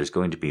 There's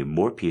going to be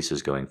more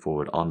pieces going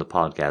forward on the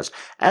podcast.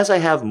 As I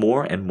have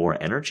more and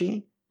more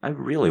energy, I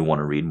really want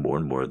to read more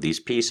and more of these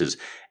pieces.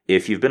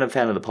 If you've been a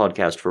fan of the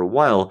podcast for a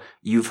while,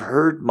 you've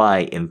heard my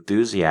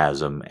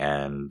enthusiasm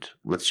and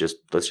let's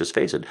just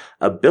face it,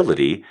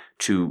 ability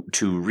to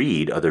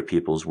read other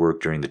people's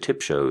work during the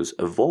tip shows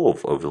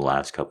evolve over the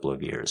last couple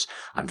of years.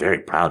 I'm very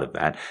proud of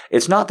that.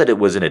 It's not that it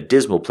was in a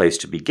dismal place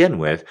to begin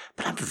with,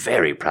 but I'm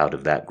very proud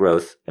of that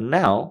growth. And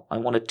now I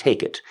want to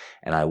take it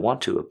and I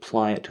want to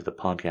apply it to the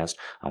podcast.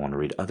 I want to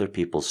read other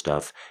people's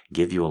stuff,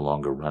 give you a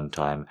longer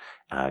runtime,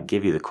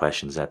 give you the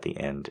questions at the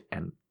end.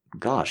 And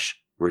gosh,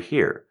 we're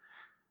here.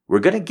 We're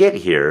going to get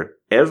here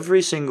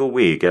every single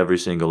week, every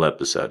single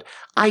episode.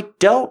 I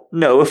don't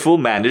know if we'll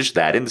manage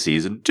that in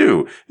season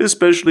 2,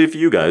 especially if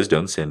you guys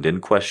don't send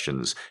in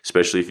questions,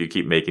 especially if you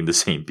keep making the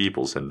same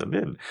people send them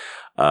in.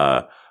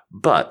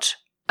 But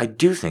I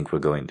do think we're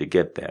going to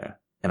get there.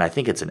 And I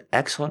think it's an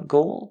excellent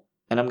goal,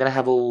 and I'm going to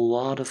have a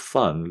lot of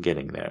fun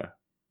getting there.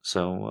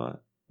 So,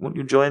 won't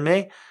you join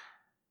me?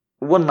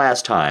 One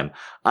last time,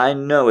 I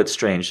know it's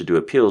strange to do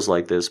appeals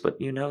like this,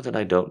 but you know that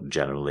I don't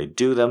generally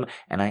do them,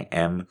 and I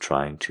am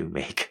trying to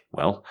make,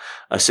 well,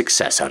 a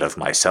success out of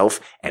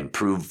myself and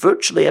prove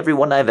virtually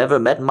everyone I've ever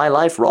met in my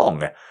life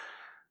wrong.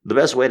 The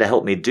best way to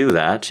help me do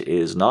that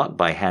is not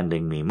by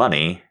handing me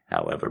money,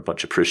 however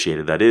much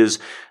appreciated that is,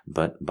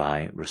 but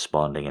by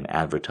responding and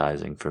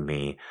advertising for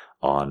me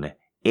on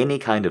any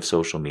kind of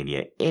social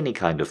media, any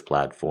kind of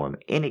platform,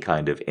 any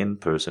kind of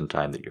in-person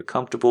time that you're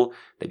comfortable,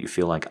 that you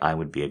feel like I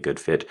would be a good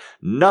fit.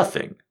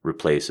 Nothing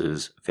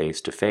replaces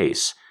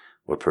face-to-face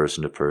or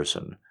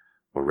person-to-person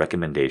or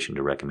recommendation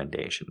to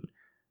recommendation.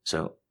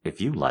 So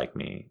if you like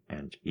me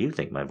and you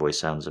think my voice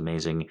sounds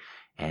amazing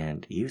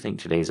and you think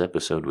today's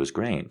episode was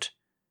great,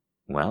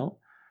 well,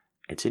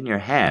 it's in your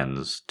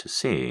hands to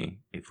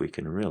see if we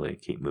can really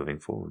keep moving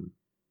forward.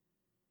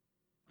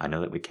 I know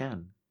that we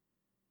can.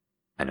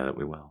 I know that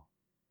we will.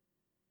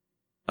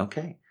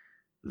 Okay,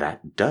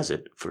 that does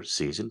it for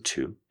Season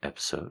 2,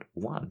 Episode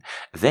 1.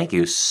 Thank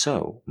you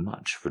so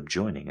much for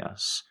joining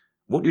us.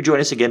 Won't you join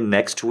us again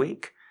next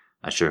week?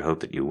 I sure hope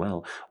that you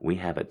will. We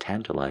have a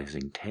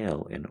tantalizing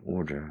tale in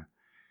order.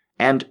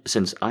 And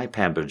since I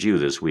pampered you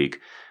this week,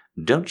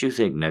 don't you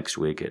think next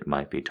week it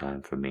might be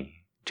time for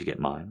me to get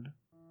mine?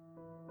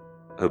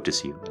 Hope to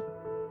see you then.